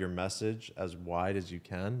spread your message as wide as you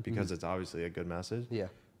can because it's obviously a good message. Yeah.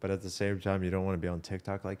 But at the same time, you don't want to be on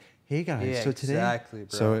TikTok like, hey guys, so today. Exactly,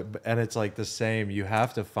 bro. So, and it's like the same. You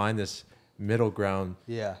have to find this middle ground.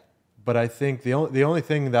 Yeah. But I think the only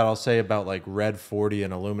thing that I'll say about like red 40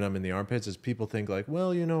 and aluminum in the armpits is people think like,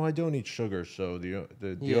 well, you know, I don't eat sugar, so the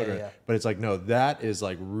deodorant. Yeah. But it's like, no, that is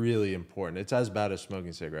like really important. It's as bad as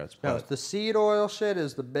smoking cigarettes. No, the seed oil shit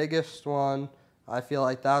is the biggest one. I feel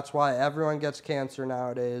like that's why everyone gets cancer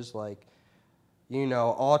nowadays. Like, you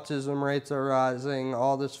know, autism rates are rising,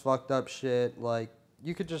 all this fucked up shit. Like,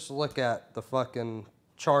 you could just look at the fucking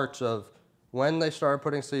charts of when they started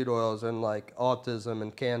putting seed oils and like autism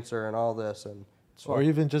and cancer and all this, and or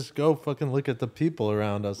even just go fucking look at the people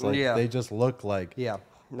around us, like they just look like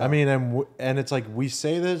I mean, and it's like we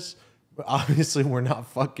say this, but obviously we're not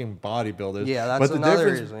fucking bodybuilders. Yeah, that's but another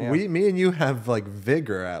the difference. Reason, me and you have like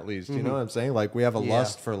vigor at least. You know what I'm saying? Like we have a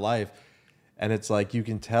lust for life, and it's like you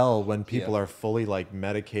can tell when people are fully like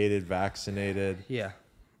medicated, vaccinated. Yeah.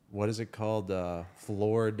 What is it called?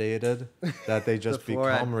 Fluoridated. That they just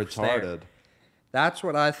become retarded. That's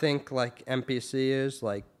what I think, like, NPC is.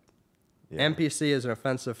 Like, NPC is an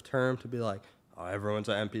offensive term to be like, oh, everyone's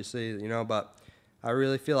an NPC, you know? But I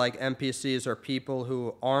really feel like NPCs are people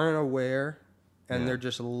who aren't aware, and they're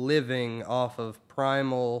just living off of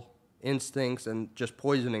primal instincts and just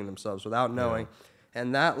poisoning themselves without knowing.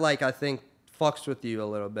 And that, like, I think fucks with you a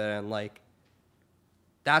little bit. And, like,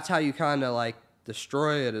 that's how you kind of, like,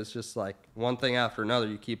 destroy it, is just, like, one thing after another.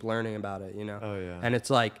 You keep learning about it, you know? Oh, yeah. And it's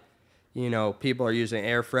like, you know, people are using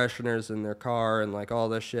air fresheners in their car and like all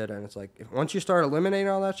this shit. And it's like, once you start eliminating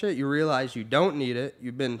all that shit, you realize you don't need it.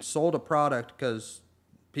 You've been sold a product because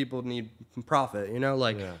people need profit, you know,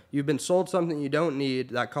 like you've been sold something you don't need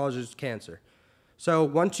that causes cancer. So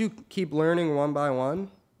once you keep learning one by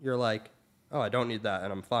one, you're like, oh, I don't need that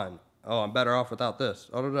and I'm fine. Oh, I'm better off without this.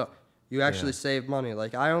 Oh, no. You actually save money.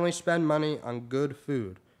 Like, I only spend money on good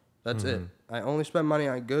food. That's it. I only spend money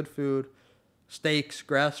on good food, steaks,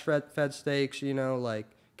 grass-fed steaks, you know, like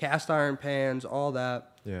cast iron pans, all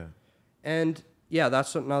that. Yeah. And yeah,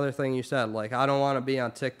 that's another thing you said. Like, I don't want to be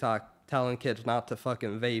on TikTok telling kids not to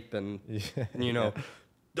fucking vape and, you know,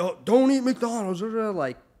 don't eat McDonald's.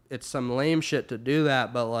 Like, it's some lame shit to do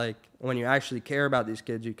that. But, like, when you actually care about these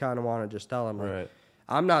kids, you kind of want to just tell them, like,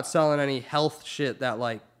 I'm not selling any health shit that,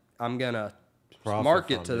 like, I'm going to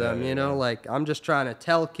market to them, you know? Like, I'm just trying to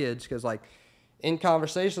tell kids because, like, in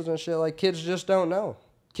conversations and shit, like, kids just don't know.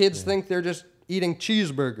 Kids think they're just eating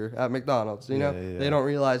cheeseburger at McDonald's, you know? They don't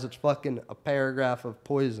realize it's fucking a paragraph of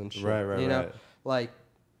poison shit, you know? Like,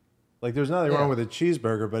 there's nothing wrong with a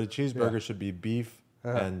cheeseburger, but a cheeseburger should be beef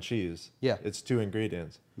and cheese. Yeah. It's 2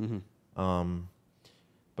 ingredients.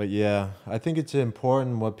 But yeah, I think it's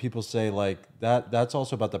important what people say, like, that's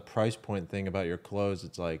also about the price point thing about your clothes.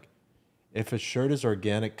 It's like, if a shirt is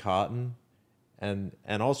organic cotton, and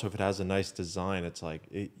also if it has a nice design, it's like,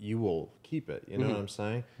 you will keep it. You know what I'm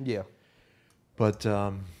saying? Yeah. But,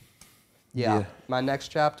 yeah. My next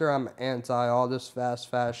chapter, I'm anti all this fast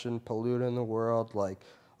fashion polluting the world. Like,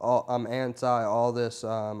 I'm anti all this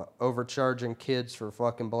overcharging kids for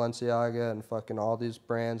fucking Balenciaga and fucking all these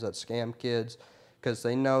brands that scam kids. Because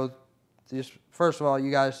they know these. First of all,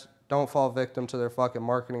 you guys don't fall victim to their fucking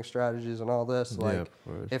marketing strategies and all this. Like,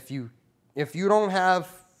 if you don't have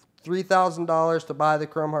 $3,000 to buy the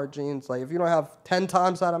Chrome Heart jeans, like, if you don't have 10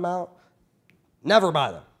 times that amount, never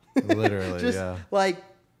buy them. Literally, just, like,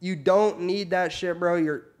 you don't need that shit,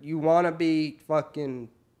 bro. You want to be fucking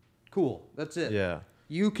cool. That's it. Yeah.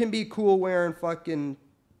 You can be cool wearing fucking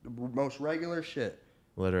the most regular shit.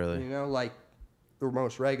 Literally. You know, like, the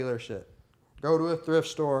most regular shit. Go to a thrift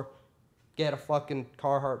store, get a fucking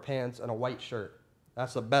Carhartt pants and a white shirt.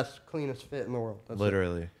 That's the best, cleanest fit in the world. That's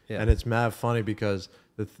literally. It. Yeah. And it's mad funny because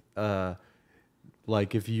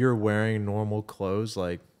like, if you're wearing normal clothes,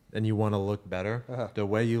 like, and you want to look better, the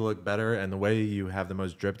way you look better and the way you have the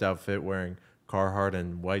most dripped out fit wearing Carhartt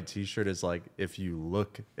and white t-shirt is like, if you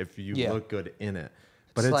look good in it.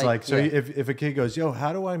 But it's like so if a kid goes, yo,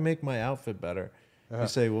 how do I make my outfit better? You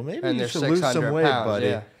say, well, maybe you should lose some weight, buddy.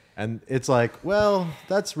 Yeah. And it's like, well,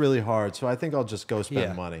 that's really hard. So I think I'll just go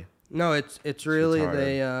spend money. No, it's really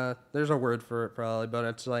there's a word for it probably, but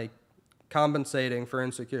it's like compensating for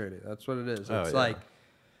insecurity. That's what it is. It's like,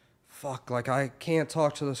 fuck, like, I can't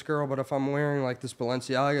talk to this girl, but if I'm wearing like this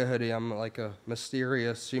Balenciaga hoodie, I'm like a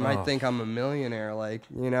mysterious. She might think I'm a millionaire, like,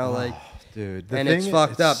 you know, like, dude. And it's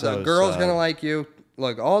fucked up. So the girl's gonna like you.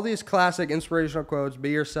 Look, all these classic inspirational quotes: "Be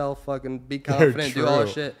yourself, fucking be confident, do all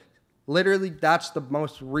this shit." Literally, that's the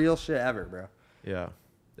most real shit ever, bro. Yeah.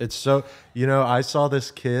 It's so, you know, I saw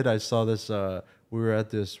this, we were at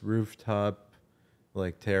this rooftop,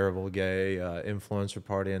 like, terrible gay influencer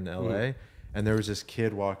party in LA. And there was this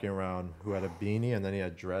kid walking around who had a beanie and then he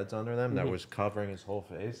had dreads under them that was covering his whole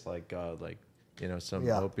face, like, you know, some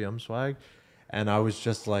opium swag. And I was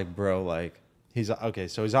just like, bro, like,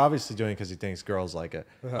 so he's obviously doing it because he thinks girls like it.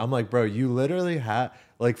 I'm like, bro, you literally have,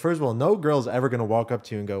 like, first of all, no girl's ever going to walk up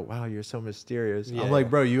to you and go, wow, you're so mysterious. I'm like,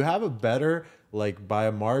 bro, you have a better, like, by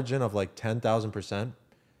a margin of like 10,000%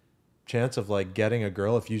 chance of, like, getting a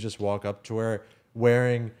girl if you just walk up to her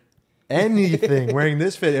wearing anything, wearing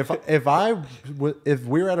this fit. If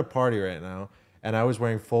we were at a party right now and I was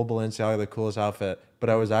wearing full Balenciaga, the coolest outfit, but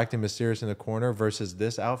I was acting mysterious in the corner versus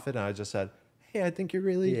this outfit, and I just said, hey, I think you're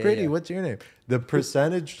really pretty. What's your name? The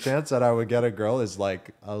percentage chance that I would get a girl is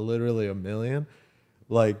like literally a million.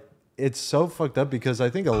 Like, it's so fucked up because I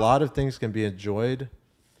think a lot of things can be enjoyed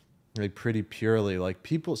like pretty purely. Like,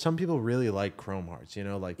 some people really like Chrome Hearts, you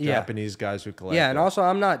know, like Japanese guys who collect. Yeah, and also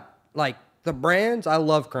I'm not like the brands. I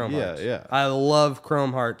love Chrome Hearts. Yeah. I love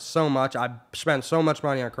Chrome Hearts so much. I spent so much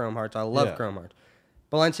money on Chrome Hearts. I love Chrome Hearts.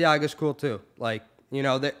 Balenciaga's cool too. Like, you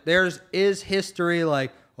know, there's history,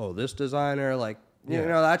 like, oh, this designer, like, you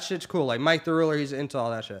know, that shit's cool. Like, Mike the Ruler, he's into all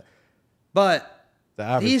that shit. But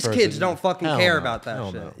these kids don't fucking care about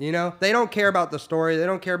that shit. You know? They don't care about the story. They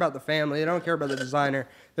don't care about the family. They don't care about the designer.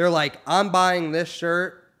 They're like, I'm buying this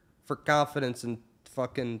shirt for confidence and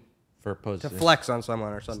fucking to flex on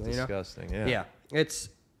someone or something. It's disgusting, Yeah. It's,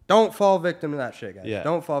 don't fall victim to that shit, guys. Yeah.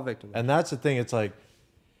 Don't fall victim to that. And that's the thing. It's like,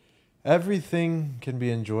 everything can be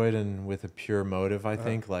enjoyed and with a pure motive, I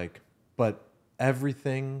think. Like, but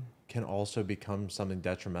everything can also become something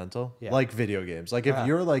detrimental, like video games. Like, if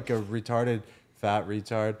you're like a retarded fat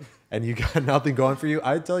retard and you got nothing going for you,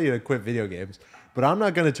 I'd tell you to quit video games. But I'm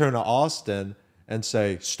not going to turn to Austin and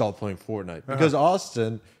say, stop playing Fortnite. Because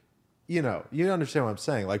Austin, you know, you understand what I'm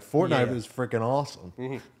saying. Like, Fortnite is freaking awesome.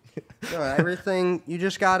 No, everything you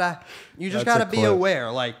just gotta That's gotta a be clip.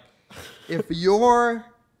 aware. Like, if you're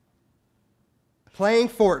playing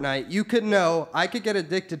Fortnite, you could know I could get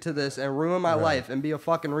addicted to this and ruin my life and be a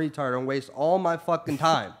fucking retard and waste all my fucking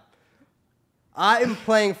time. I'm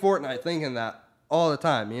playing Fortnite thinking that all the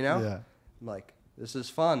time, you know? Yeah. I'm like, this is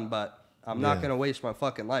fun, but I'm not gonna waste my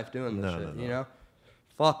fucking life doing this shit, you know?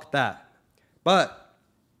 Fuck that. But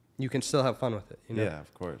you can still have fun with it, you know? Yeah,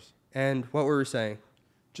 of course. And what were we saying?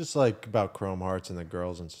 Just like about Chrome Hearts and the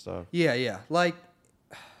girls and stuff. Yeah. Like,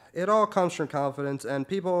 it all comes from confidence, and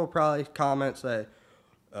people will probably comment, say,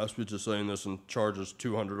 Asspizza saying this and charges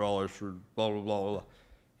 $200 for blah, blah, blah, blah.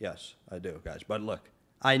 Yes, I do, guys. But look,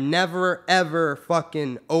 I never, ever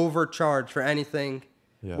fucking overcharge for anything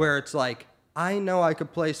where it's like, I know I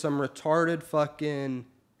could play some retarded fucking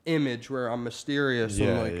image where I'm mysterious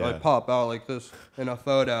and like I pop out like this in a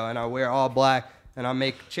photo and I wear all black and I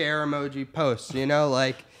make chair emoji posts, you know,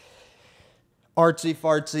 like artsy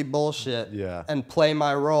fartsy bullshit and play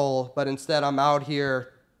my role. But instead I'm out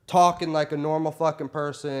here talking like a normal fucking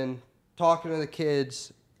person, talking to the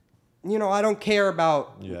kids. You know, I don't care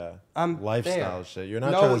about I'm lifestyle there. shit. You're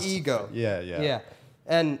not no trying to ego. Yeah.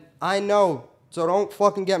 And I know, so don't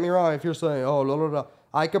fucking get me wrong if you're saying, oh, blah, blah, blah.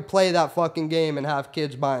 I could play that fucking game and have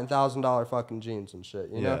kids buying $1,000 fucking jeans and shit,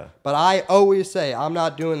 you know? But I always say, I'm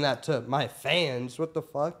not doing that to my fans. What the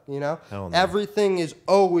fuck, you know? Hell no. Everything is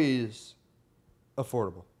always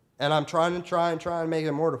affordable. And I'm trying to make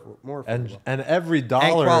it more affordable. And every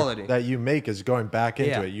dollar quality. that you make is going back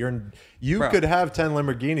into it. You could have 10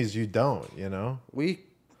 Lamborghinis, you don't, you know? We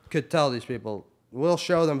could tell these people, we'll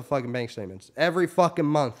show them fucking bank statements. Every fucking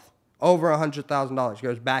month, over $100,000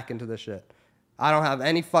 goes back into this shit. I don't have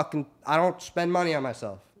any fucking, I don't spend money on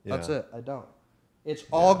myself. That's it. I don't. It's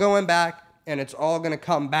all going back, and it's all going to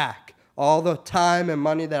come back. All the time and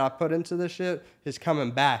money that I put into this shit is coming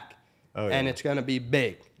back. And it's going to be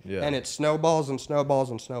big. And it snowballs and snowballs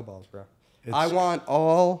and snowballs, bro. I want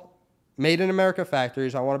all made in America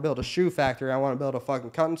factories. I want to build a shoe factory. I want to build a fucking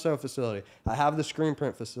cut and sew facility. I have the screen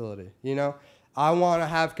print facility, you know? I want to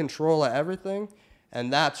have control of everything.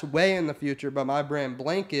 And that's way in the future, but my brand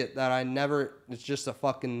Blanket that I never, it's just a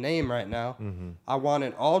fucking name right now. I want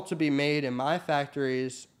it all to be made in my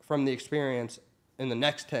factories from the experience in the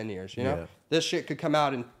next 10 years, you know? This shit could come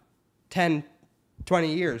out in 10,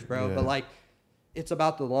 20 years, bro. But like, it's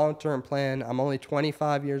about the long-term plan. I'm only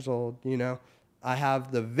 25 years old, you know? I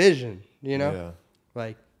have the vision, you know?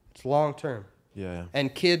 Like, it's long-term.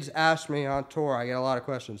 And kids ask me on tour, I get a lot of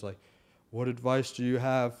questions like, what advice do you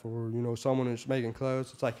have for, you know, someone who's making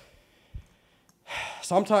clothes? It's like,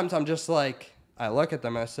 sometimes I'm just like, I look at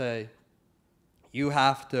them and I say, you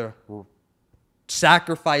have to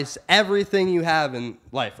sacrifice everything you have in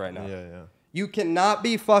life right now. You cannot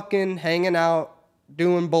be fucking hanging out,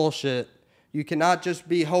 doing bullshit. You cannot just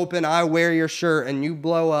be hoping I wear your shirt and you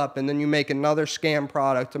blow up and then you make another scam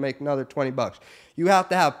product to make another $20. You have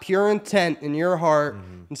to have pure intent in your heart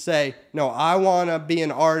and say, no, I want to be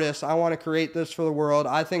an artist. I want to create this for the world.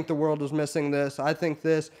 I think the world is missing this. I think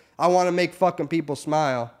this. I want to make fucking people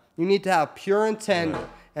smile. You need to have pure intent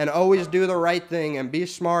and always do the right thing and be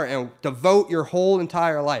smart and devote your whole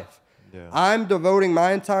entire life. I'm devoting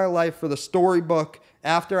my entire life for the storybook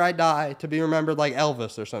after I die to be remembered like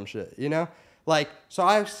Elvis or some shit, you know? Like, so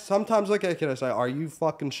I sometimes look at a kid and I say, are you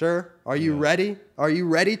fucking sure? Are you ready? Are you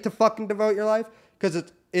ready to fucking devote your life? Because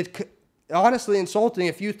it's honestly insulting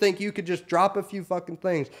if you think you could just drop a few fucking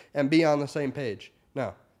things and be on the same page.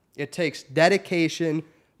 No. It takes dedication.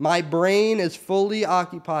 My brain is fully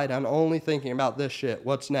occupied on only thinking about this shit.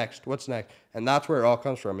 What's next? What's next? And that's where it all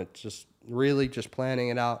comes from. It's just really just planning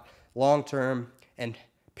it out long term and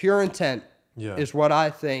pure intent is what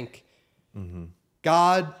I think.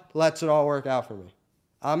 God lets it all work out for me.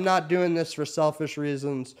 I'm not doing this for selfish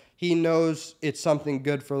reasons. He knows it's something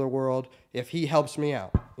good for the world if he helps me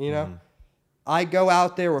out, you know? I go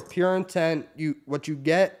out there with pure intent. What you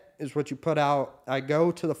get is what you put out. I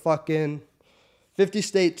go to the fucking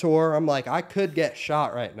 50-state tour. I'm like, I could get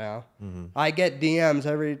shot right now. I get DMs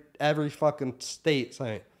every fucking state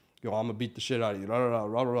saying, yo, I'm going to beat the shit out of you. Blah, blah,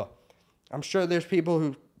 blah, blah, blah. I'm sure there's people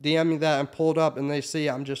who DM me that and pulled up and they see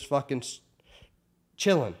I'm just fucking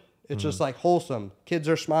chilling. It's just like wholesome. Kids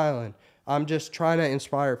are smiling. I'm just trying to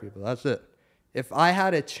inspire people. That's it. If I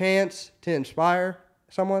had a chance to inspire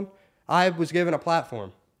someone, I was given a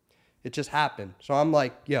platform. It just happened. So I'm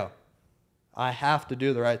like, yo, I have to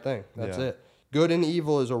do the right thing. That's it. Good and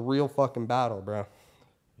evil is a real fucking battle, bro.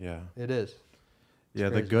 Yeah. It is. Yeah,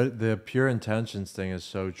 the pure intentions thing is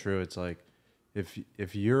so true. It's like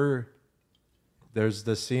if you're there's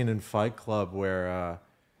the scene in Fight Club where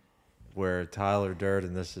where Tyler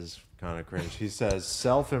Durden, this is kind of cringe. He says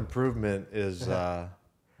self-improvement is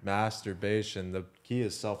masturbation. The key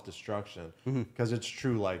is self-destruction. Because it's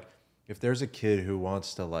true. Like, if there's a kid who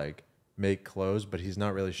wants to like make clothes, but he's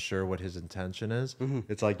not really sure what his intention is,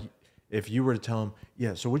 it's like if you were to tell him,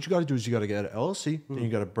 yeah, so what you got to do is you got to get an LLC, then you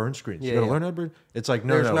got to burn screens. You got to learn how to burn. It's like,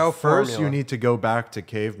 no. First, you need to go back to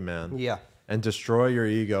caveman. Yeah. And destroy your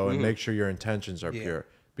ego and make sure your intentions are pure.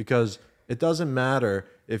 Because it doesn't matter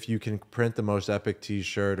if you can print the most epic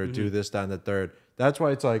T-shirt or do this, that, and the third. That's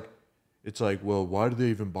why it's like, well, why do they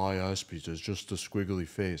even buy Asspizza? It's just a squiggly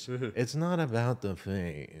face. It's not about the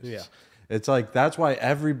face. Yeah. It's like, that's why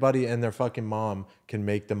everybody and their fucking mom can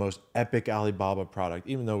make the most epic Alibaba product,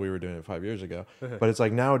 even though we were doing it 5 years ago. But it's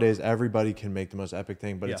like nowadays, everybody can make the most epic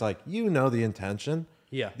thing. But it's like, you know the intention.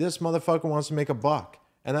 Yeah. This motherfucker wants to make a buck.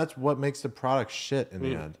 And that's what makes the product shit in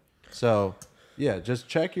the end. So, yeah, just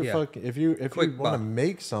check your fucking... If you want to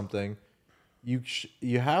make something,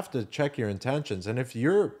 you have to check your intentions. And if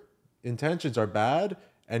your intentions are bad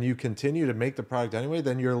and you continue to make the product anyway,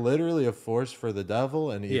 then you're literally a force for the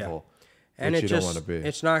devil and evil. And which you don't want to be.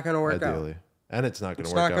 It's not going to work ideally. out. And it's not going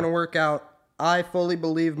to work out. It's not going to work out. I fully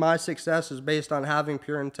believe my success is based on having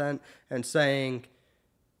pure intent and saying,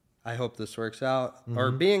 I hope this works out.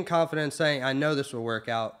 Or being confident saying, I know this will work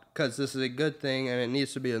out because this is a good thing and it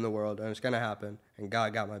needs to be in the world and it's going to happen. And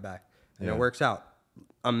God got my back. And it works out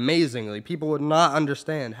amazingly. People would not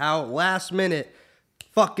understand how last minute,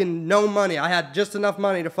 fucking no money. I had just enough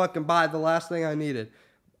money to fucking buy the last thing I needed.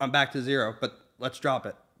 I'm back to zero, but let's drop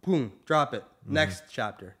it. Boom, drop it. Next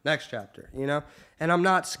chapter, you know? And I'm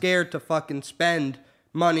not scared to fucking spend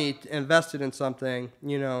money invested in something,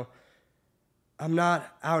 you know? I'm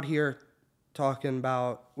not out here talking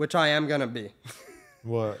about, which I am going to be.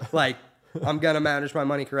 What? Like, I'm going to manage my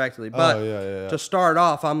money correctly. But to start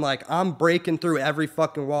off, I'm like, I'm breaking through every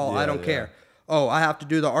fucking wall. I don't care. Oh, I have to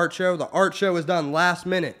do the art show. The art show was done last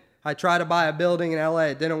minute. I tried to buy a building in LA.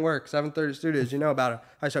 It didn't work. 730 Studios, you know about it.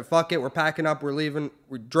 I said, fuck it. We're packing up. We're leaving.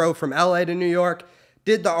 We drove from LA to New York.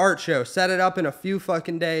 Did the art show. Set it up in a few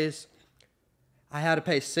fucking days. I had to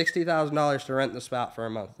pay $60,000 to rent the spot for a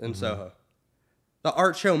month in Soho. The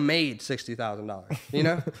art show made $60,000, you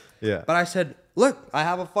know? Yeah. But I said, look, I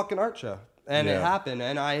have a fucking art show. And it happened.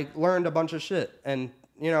 And I learned a bunch of shit. And,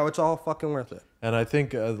 you know, it's all fucking worth it. And I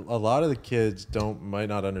think a lot of the kids might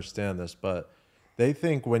not understand this, but they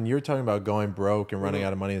think when you're talking about going broke and running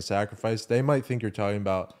out of money and sacrifice, they might think you're talking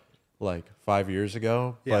about like 5 years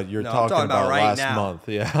ago, but you're talking about right last month.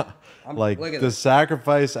 Yeah. Like the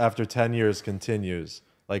sacrifice after 10 years continues.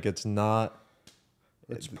 Like it's not.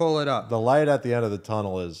 Let's pull it up. The light at the end of the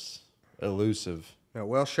tunnel is elusive. Yeah,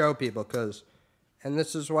 we'll show people and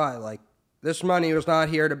this is why, like, this money was not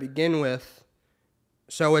here to begin with.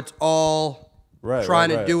 So it's all trying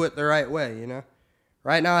to do it the right way, you know?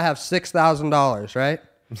 Right now I have $6,000, right?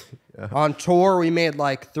 On tour, we made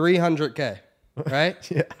like $300K, right?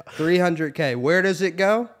 300K. Where does it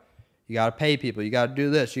go? You got to pay people. You got to do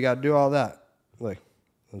this. You got to do all that. Look,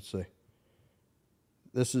 let's see.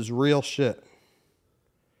 This is real shit.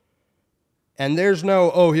 And there's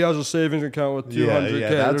no, oh, he has a savings account with 200K. Yeah,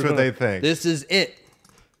 that's what they think. This is it.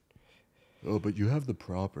 Oh, but you have the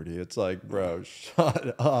property. It's like, bro,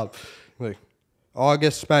 shut up. Look,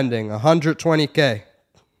 August spending, 120K.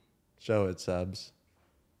 Show it, Sebs.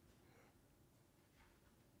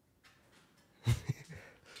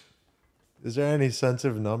 Is there any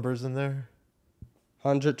sensitive numbers in there?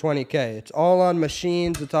 120K. It's all on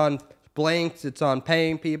machines. It's on blanks. It's on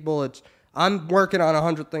paying people. I'm working on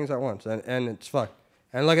 100 things at once, and it's fun.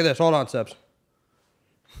 And look at this. Hold on, Sebs.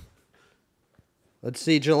 Let's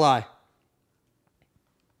see July.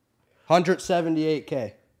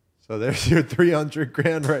 178K. So there's your 300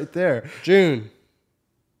 grand right there. June.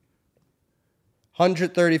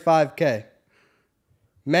 135K.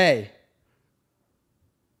 May.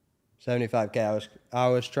 75K. I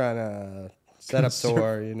was trying to set up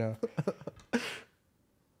tour, you know.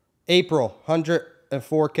 April.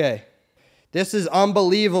 104K. This is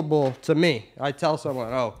unbelievable to me. I tell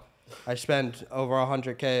someone, oh, I spend over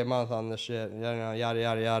 100K a month on this shit. You know, yada,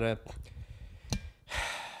 yada, yada.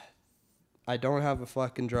 I don't have a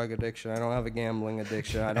fucking drug addiction. I don't have a gambling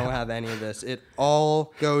addiction. I don't have any of this. It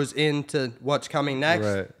all goes into what's coming next.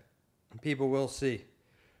 Right. People will see.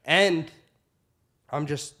 And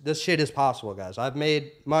this shit is possible, guys. I've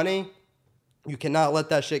made money. You cannot let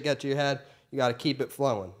that shit get to your head. You got to keep it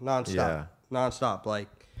flowing nonstop. Yeah. Nonstop. Like,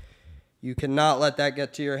 you cannot let that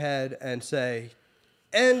get to your head and say,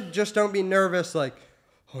 and just don't be nervous like,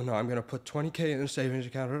 oh no, I'm going to put 20K in a savings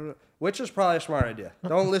account, which is probably a smart idea.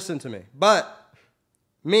 Don't listen to me. But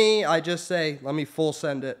Me, I just say, let me full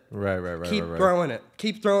send it. Right. Keep throwing it.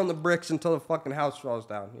 Keep throwing the bricks until the fucking house falls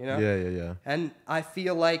down, you know? Yeah. And I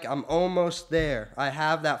feel like I'm almost there. I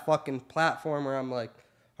have that fucking platform where I'm like,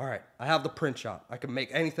 all right, I have the print shop. I can make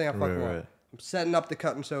anything I fucking want. I'm setting up the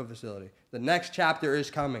cut and sew facility. The next chapter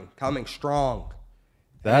is coming strong.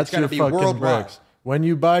 That's gonna your be fucking worldwide. bricks. When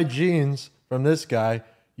you buy jeans from this guy,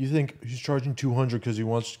 you think he's charging $200 because he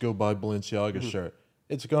wants to go buy Balenciaga shirt.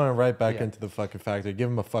 It's going right back into the fucking factory. Give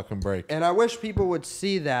him a fucking break. And I wish people would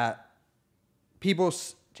see that. People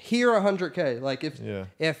hear 100K. Like if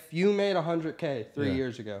you made 100K 3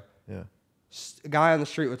 years ago, a guy on the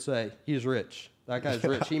street would say he's rich. That guy's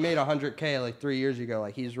rich. He made 100K like 3 years ago.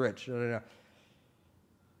 Like he's rich. No.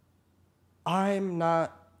 I'm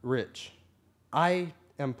not rich. I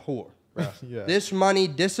am poor. Bro. This money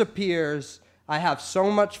disappears. I have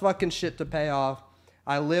so much fucking shit to pay off.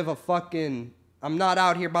 I'm not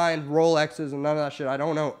out here buying Rolexes and none of that shit. I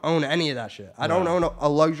don't own any of that shit. I don't own a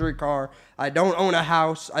luxury car. I don't own a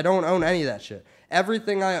house. I don't own any of that shit.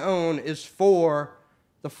 Everything I own is for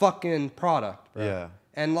the fucking product, bro. Yeah.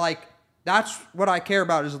 And like, that's what I care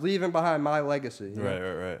about, is leaving behind my legacy. You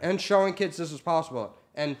know? Right. And showing kids this is possible.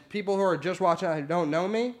 And people who are just watching out who don't know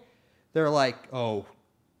me, they're like, oh,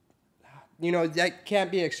 you know, that can't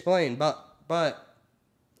be explained. But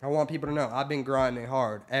I want people to know I've been grinding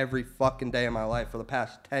hard every fucking day of my life for the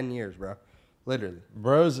past 10 years, bro. Literally.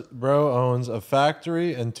 Bro owns a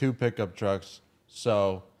factory and 2 pickup trucks.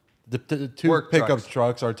 So the 2 Work pickup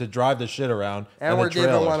trucks are to drive the shit around. And we're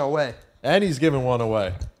giving one away. And he's giving one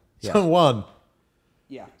away. Yeah. So one.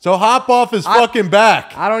 Yeah. So hop off his fucking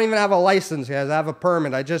back. I don't even have a license, guys. I have a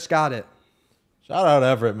permit. I just got it. Shout out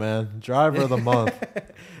Everett, man. Driver of the month.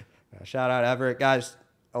 Shout out Everett, guys.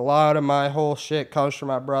 A lot of my whole shit comes from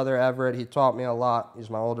my brother Everett. He taught me a lot. He's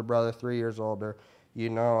my older brother, 3 years older, you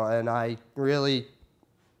know, and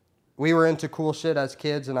we were into cool shit as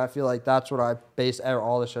kids, and I feel like that's what I base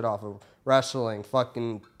all this shit off of. Wrestling,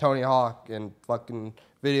 fucking Tony Hawk, and fucking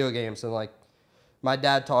video games, and like, my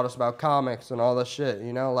dad taught us about comics and all this shit,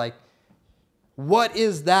 you know, like, what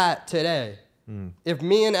is that today? If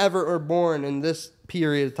me and Everett were born in this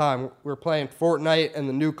period of time, we're playing Fortnite and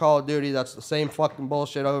the new Call of Duty, that's the same fucking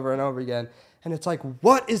bullshit over and over again. And it's like,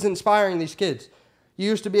 what is inspiring these kids? You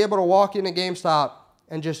used to be able to walk into GameStop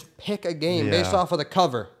and just pick a game based off of the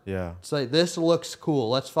cover. Yeah. Say, this looks cool.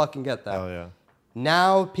 Let's fucking get that. Oh, yeah.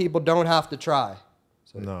 Now people don't have to try.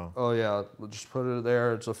 No. Oh, yeah, we'll just put it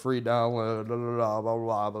there. It's a free download, blah,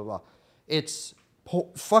 blah, blah, blah. It's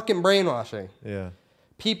fucking brainwashing. Yeah.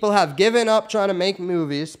 People have given up trying to make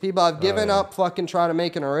movies. People have given up fucking trying to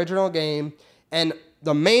make an original game. And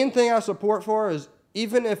the main thing I support for is,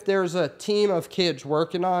 even if there's a team of kids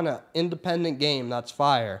working on an independent game that's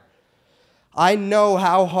fire, I know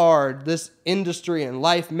how hard this industry and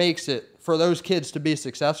life makes it for those kids to be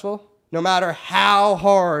successful. No matter how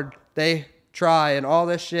hard they try and all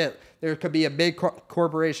this shit, there could be a big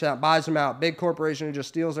corporation that buys them out, big corporation who just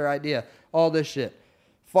steals their idea, all this shit.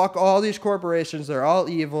 Fuck all these corporations. They're all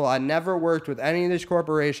evil. I never worked with any of these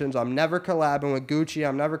corporations. I'm never collabing with Gucci.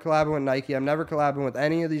 I'm never collabing with Nike. I'm never collabing with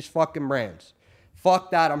any of these fucking brands. Fuck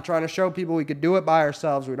that. I'm trying to show people we could do it by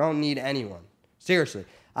ourselves. We don't need anyone. Seriously.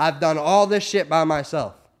 I've done all this shit by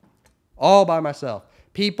myself. All by myself.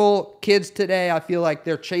 People, kids today, I feel like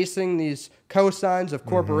they're chasing these cosigns of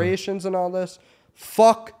corporations and all this.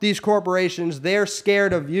 Fuck these corporations. They're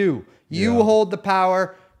scared of you. You hold the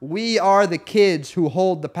power. We are the kids who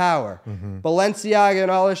hold the power. Balenciaga and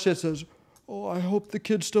all this shit says, oh, I hope the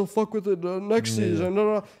kids still fuck with it next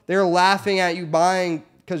season. They're laughing at you buying,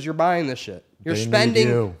 because you're buying this shit. You're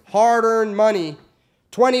spending hard-earned money.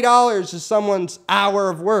 $20 is someone's hour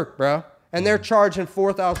of work, bro. And they're charging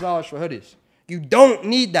 $4,000 for hoodies. You don't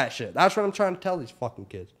need that shit. That's what I'm trying to tell these fucking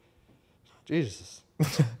kids. Jesus.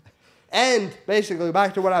 And basically,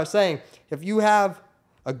 back to what I was saying, if you have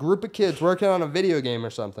a group of kids working on a video game or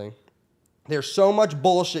something, there's so much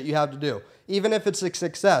bullshit you have to do. Even if it's a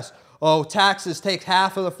success. Oh, taxes take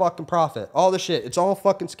half of the fucking profit. All the shit. It's all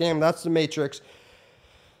fucking scam. That's the Matrix.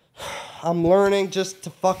 I'm learning just to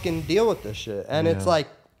fucking deal with this shit. And it's like,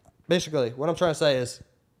 basically, what I'm trying to say is,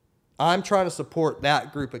 I'm trying to support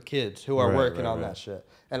that group of kids who are working on that shit.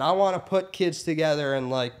 And I want to put kids together and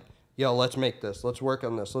like, yo, let's make this. Let's work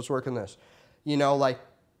on this. Let's work on this. You know, like,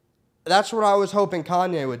 that's what I was hoping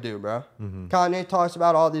Kanye would do, bro. Kanye talks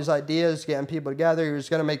about all these ideas, getting people together. He was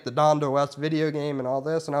going to make the Donda West video game and all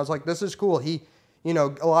this. And I was like, this is cool. He, you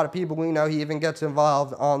know, a lot of people we know, he even gets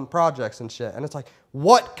involved on projects and shit. And it's like,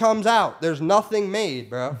 what comes out? There's nothing made,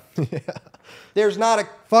 bro. There's not a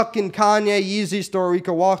fucking Kanye Yeezy store we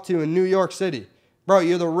could walk to in New York City. Bro,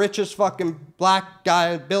 you're the richest fucking black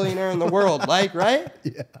guy, billionaire in the world, like, right?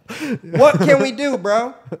 Yeah. What can we do,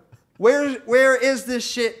 bro? Where is this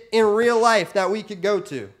shit in real life that we could go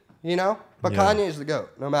to? You know? But Yeah. Kanye's the GOAT,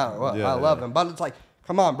 no matter what. Yeah, I love him. But it's like,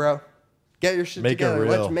 come on, bro. Get your shit Make it together.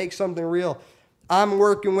 real. Let's make something real. I'm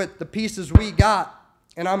working with the pieces we got,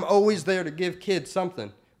 and I'm always there to give kids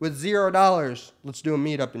something. With $0, let's do a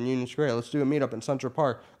meetup in Union Square. Let's do a meetup in Central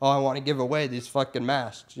Park. Oh, I want to give away these fucking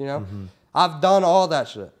masks, you know? Mm-hmm. I've done all that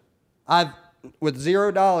shit. With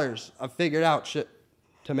 $0, I've figured out shit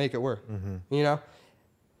to make it work, you know?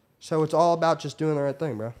 So it's all about just doing the right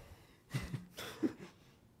thing, bro.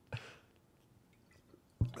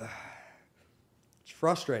 It's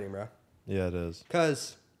frustrating, bro. Yeah, it is.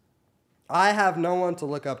 Because I have no one to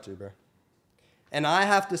look up to, bro. And I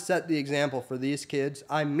have to set the example for these kids.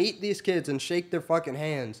 I meet these kids and shake their fucking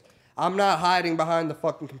hands. I'm not hiding behind the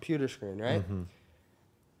fucking computer screen, right? Mm-hmm.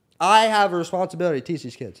 I have a responsibility to teach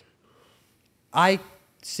these kids. I'm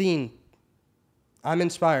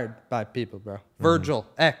inspired by people, bro. Mm-hmm. Virgil,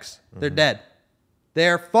 X, they're dead.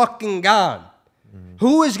 They're fucking gone. Mm-hmm.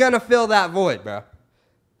 Who is going to fill that void, bro?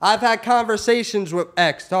 I've had conversations with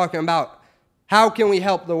X talking about how can we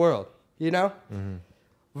help the world, you know? Mm-hmm.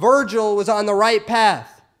 Virgil was on the right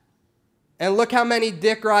path. And look how many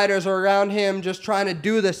dick riders are around him just trying to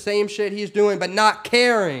do the same shit he's doing, but not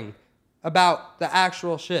caring about the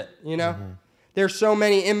actual shit, you know? Mm-hmm. There's so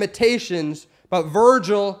many imitations, but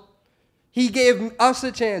Virgil, he gave us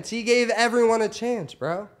a chance. He gave everyone a chance,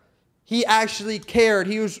 bro. He actually cared.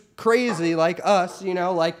 He was crazy like us, you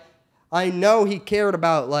know? Like, I know he cared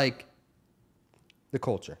about, like, the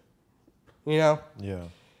culture, you know? Yeah.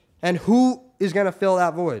 And who is going to fill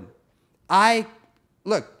that void? I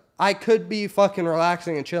could be fucking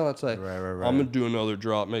relaxing and chilling and say, right. I'm going to do another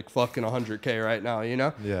drop, make fucking 100K right now, you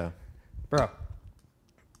know? Yeah. Bro,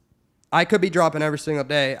 I could be dropping every single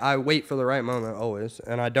day. I wait for the right moment always,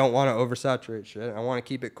 and I don't want to oversaturate shit. I want to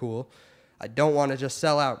keep it cool. I don't want to just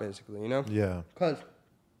sell out, basically, you know? Yeah. Because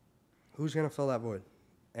who's going to fill that void?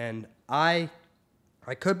 And I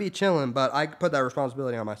could be chilling, but I put that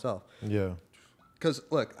responsibility on myself. Yeah. Because,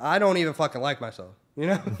 look, I don't even fucking like myself, you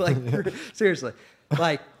know? Like, seriously.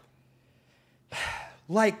 Like,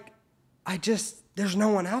 there's no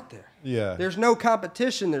one out there. Yeah. There's no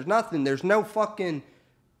competition. There's nothing. There's no fucking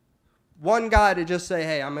one guy to just say,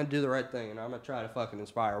 hey, I'm going to do the right thing, and I'm going to try to fucking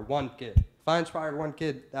inspire one kid. If I inspired one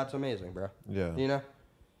kid, that's amazing, bro. Yeah. You know?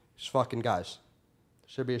 Just fucking guys.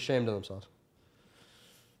 Should be ashamed of themselves.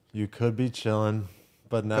 You could be chilling,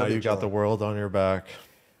 but now you got the world on your back.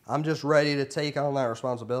 I'm just ready to take on that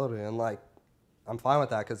responsibility, and, like, I'm fine with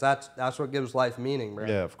that because that's what gives life meaning, bro.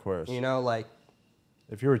 Yeah, of course. You know, like...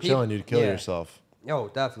 If you were chilling, you'd kill yourself. Oh,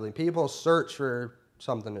 definitely. People search for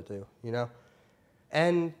something to do, you know?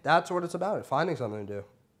 And that's what it's about, finding something to do.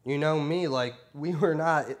 You know me, like, we were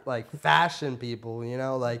not, like, fashion people, you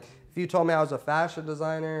know? Like, if you told me I was a fashion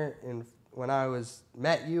designer and when I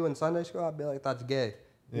met you in Sunday school, I'd be like, that's gay.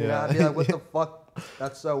 You know? I'd be like, what the fuck?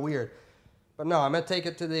 That's so weird. But no, I'm going to take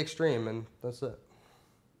it to the extreme, and that's it.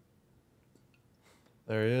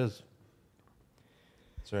 There he is.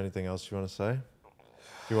 Is there anything else you want to say?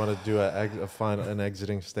 Do you want to do an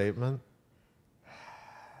exiting statement?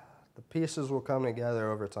 The pieces will come together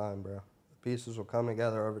over time, bro. The pieces will come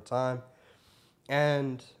together over time.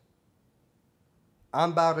 And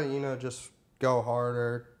I'm about to, you know, just go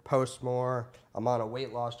harder, post more. I'm on a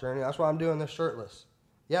weight loss journey. That's why I'm doing this shirtless.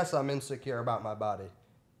 Yes, I'm insecure about my body.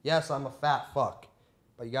 Yes, I'm a fat fuck.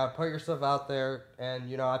 But you got to put yourself out there. And,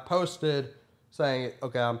 you know, I posted saying,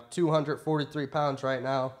 okay, I'm 243 pounds right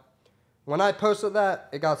now. When I posted that,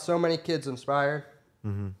 it got so many kids inspired.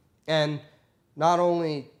 Mm-hmm. And not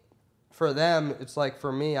only for them, it's like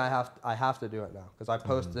for me, I have to do it now. Because I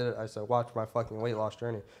posted it. I said, watch my fucking weight loss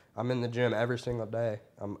journey. I'm in the gym every single day.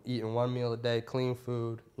 I'm eating one meal a day, clean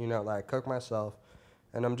food, you know, that I cook myself.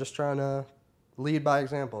 And I'm just trying to lead by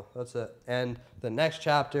example. That's it. And the next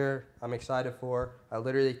chapter I'm excited for. I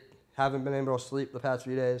literally haven't been able to sleep the past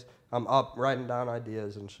few days. I'm up writing down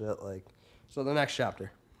ideas and shit. Like, so the next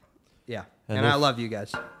chapter. Yeah. And I love you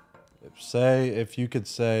guys. If you could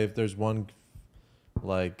say if there's one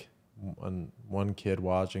kid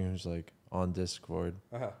watching who's like on Discord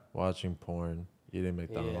watching porn, eating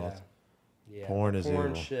McDonald's. Yeah. Porn is evil.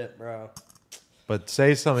 Porn shit, bro. But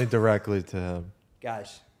say something directly to him.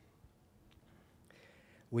 Guys,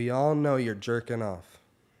 we all know you're jerking off.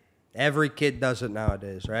 Every kid does it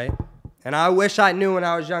nowadays, right? And I wish I knew when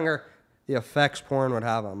I was younger the effects porn would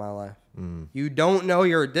have on my life. Mm. You don't know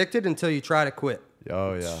you're addicted until you try to quit.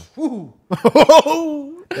 Oh, yeah. Woo.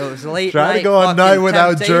 Those late Try night to go a night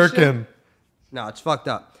without temptation. jerking. No, it's fucked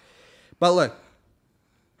up. But look,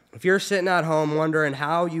 if you're sitting at home wondering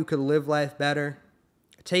how you could live life better,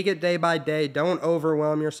 take it day by day. Don't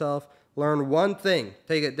overwhelm yourself. Learn one thing.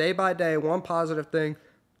 Take it day by day, one positive thing.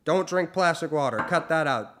 Don't drink plastic water. Cut that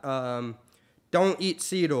out. Don't eat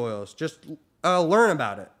seed oils. Just learn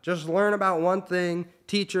about it. Just learn about one thing.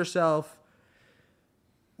 Teach yourself.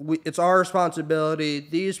 It's our responsibility.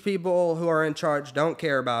 These people who are in charge don't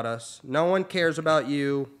care about us. No one cares about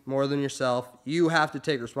you more than yourself. You have to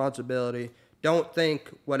take responsibility. Don't think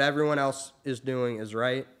what everyone else is doing is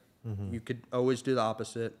right. Mm-hmm. You could always do the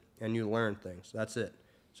opposite, and you learn things. That's it.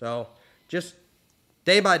 So just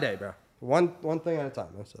day by day, bro. One thing at a time.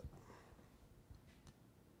 That's it.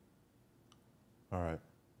 All right.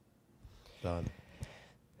 Done.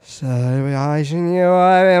 So today,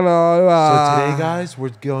 guys, we're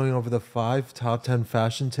going over the 5 top 10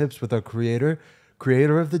 fashion tips with our creator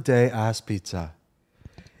of the day, Asspizza.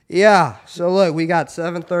 Yeah. So look, we got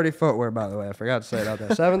 730 footwear, by the way. I forgot to say it out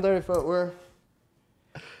there. 730 footwear.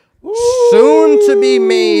 Ooh. Soon to be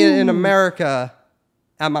made in America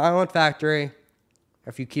at my own factory.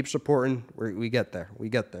 If you keep supporting, we get there. We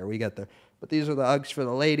get there. We get there. But these are the Uggs for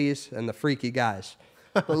the ladies and the freaky guys.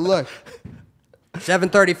 But look.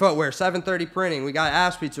 730 footwear, 730 printing. We got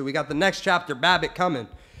Asspizza. We got the next chapter, Babbitt, coming.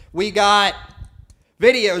 We got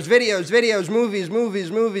videos,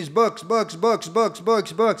 movies,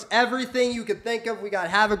 books. Everything you could think of. We got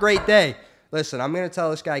Have a Great Day. Listen, I'm going to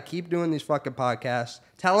tell this guy, keep doing these fucking podcasts.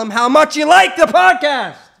 Tell him how much you like the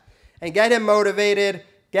podcast. And get him motivated.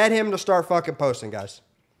 Get him to start fucking posting, guys.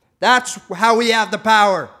 That's how we have the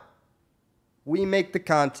power. We make the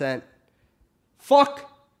content. Fuck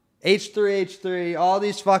H3H3, all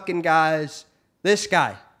these fucking guys. This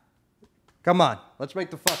guy. Come on. Let's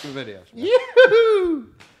make the fucking videos.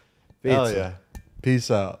 Yoo-hoo! Hell yeah.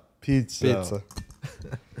 Peace out. Pizza. Pizza.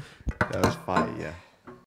 That was fire, yeah.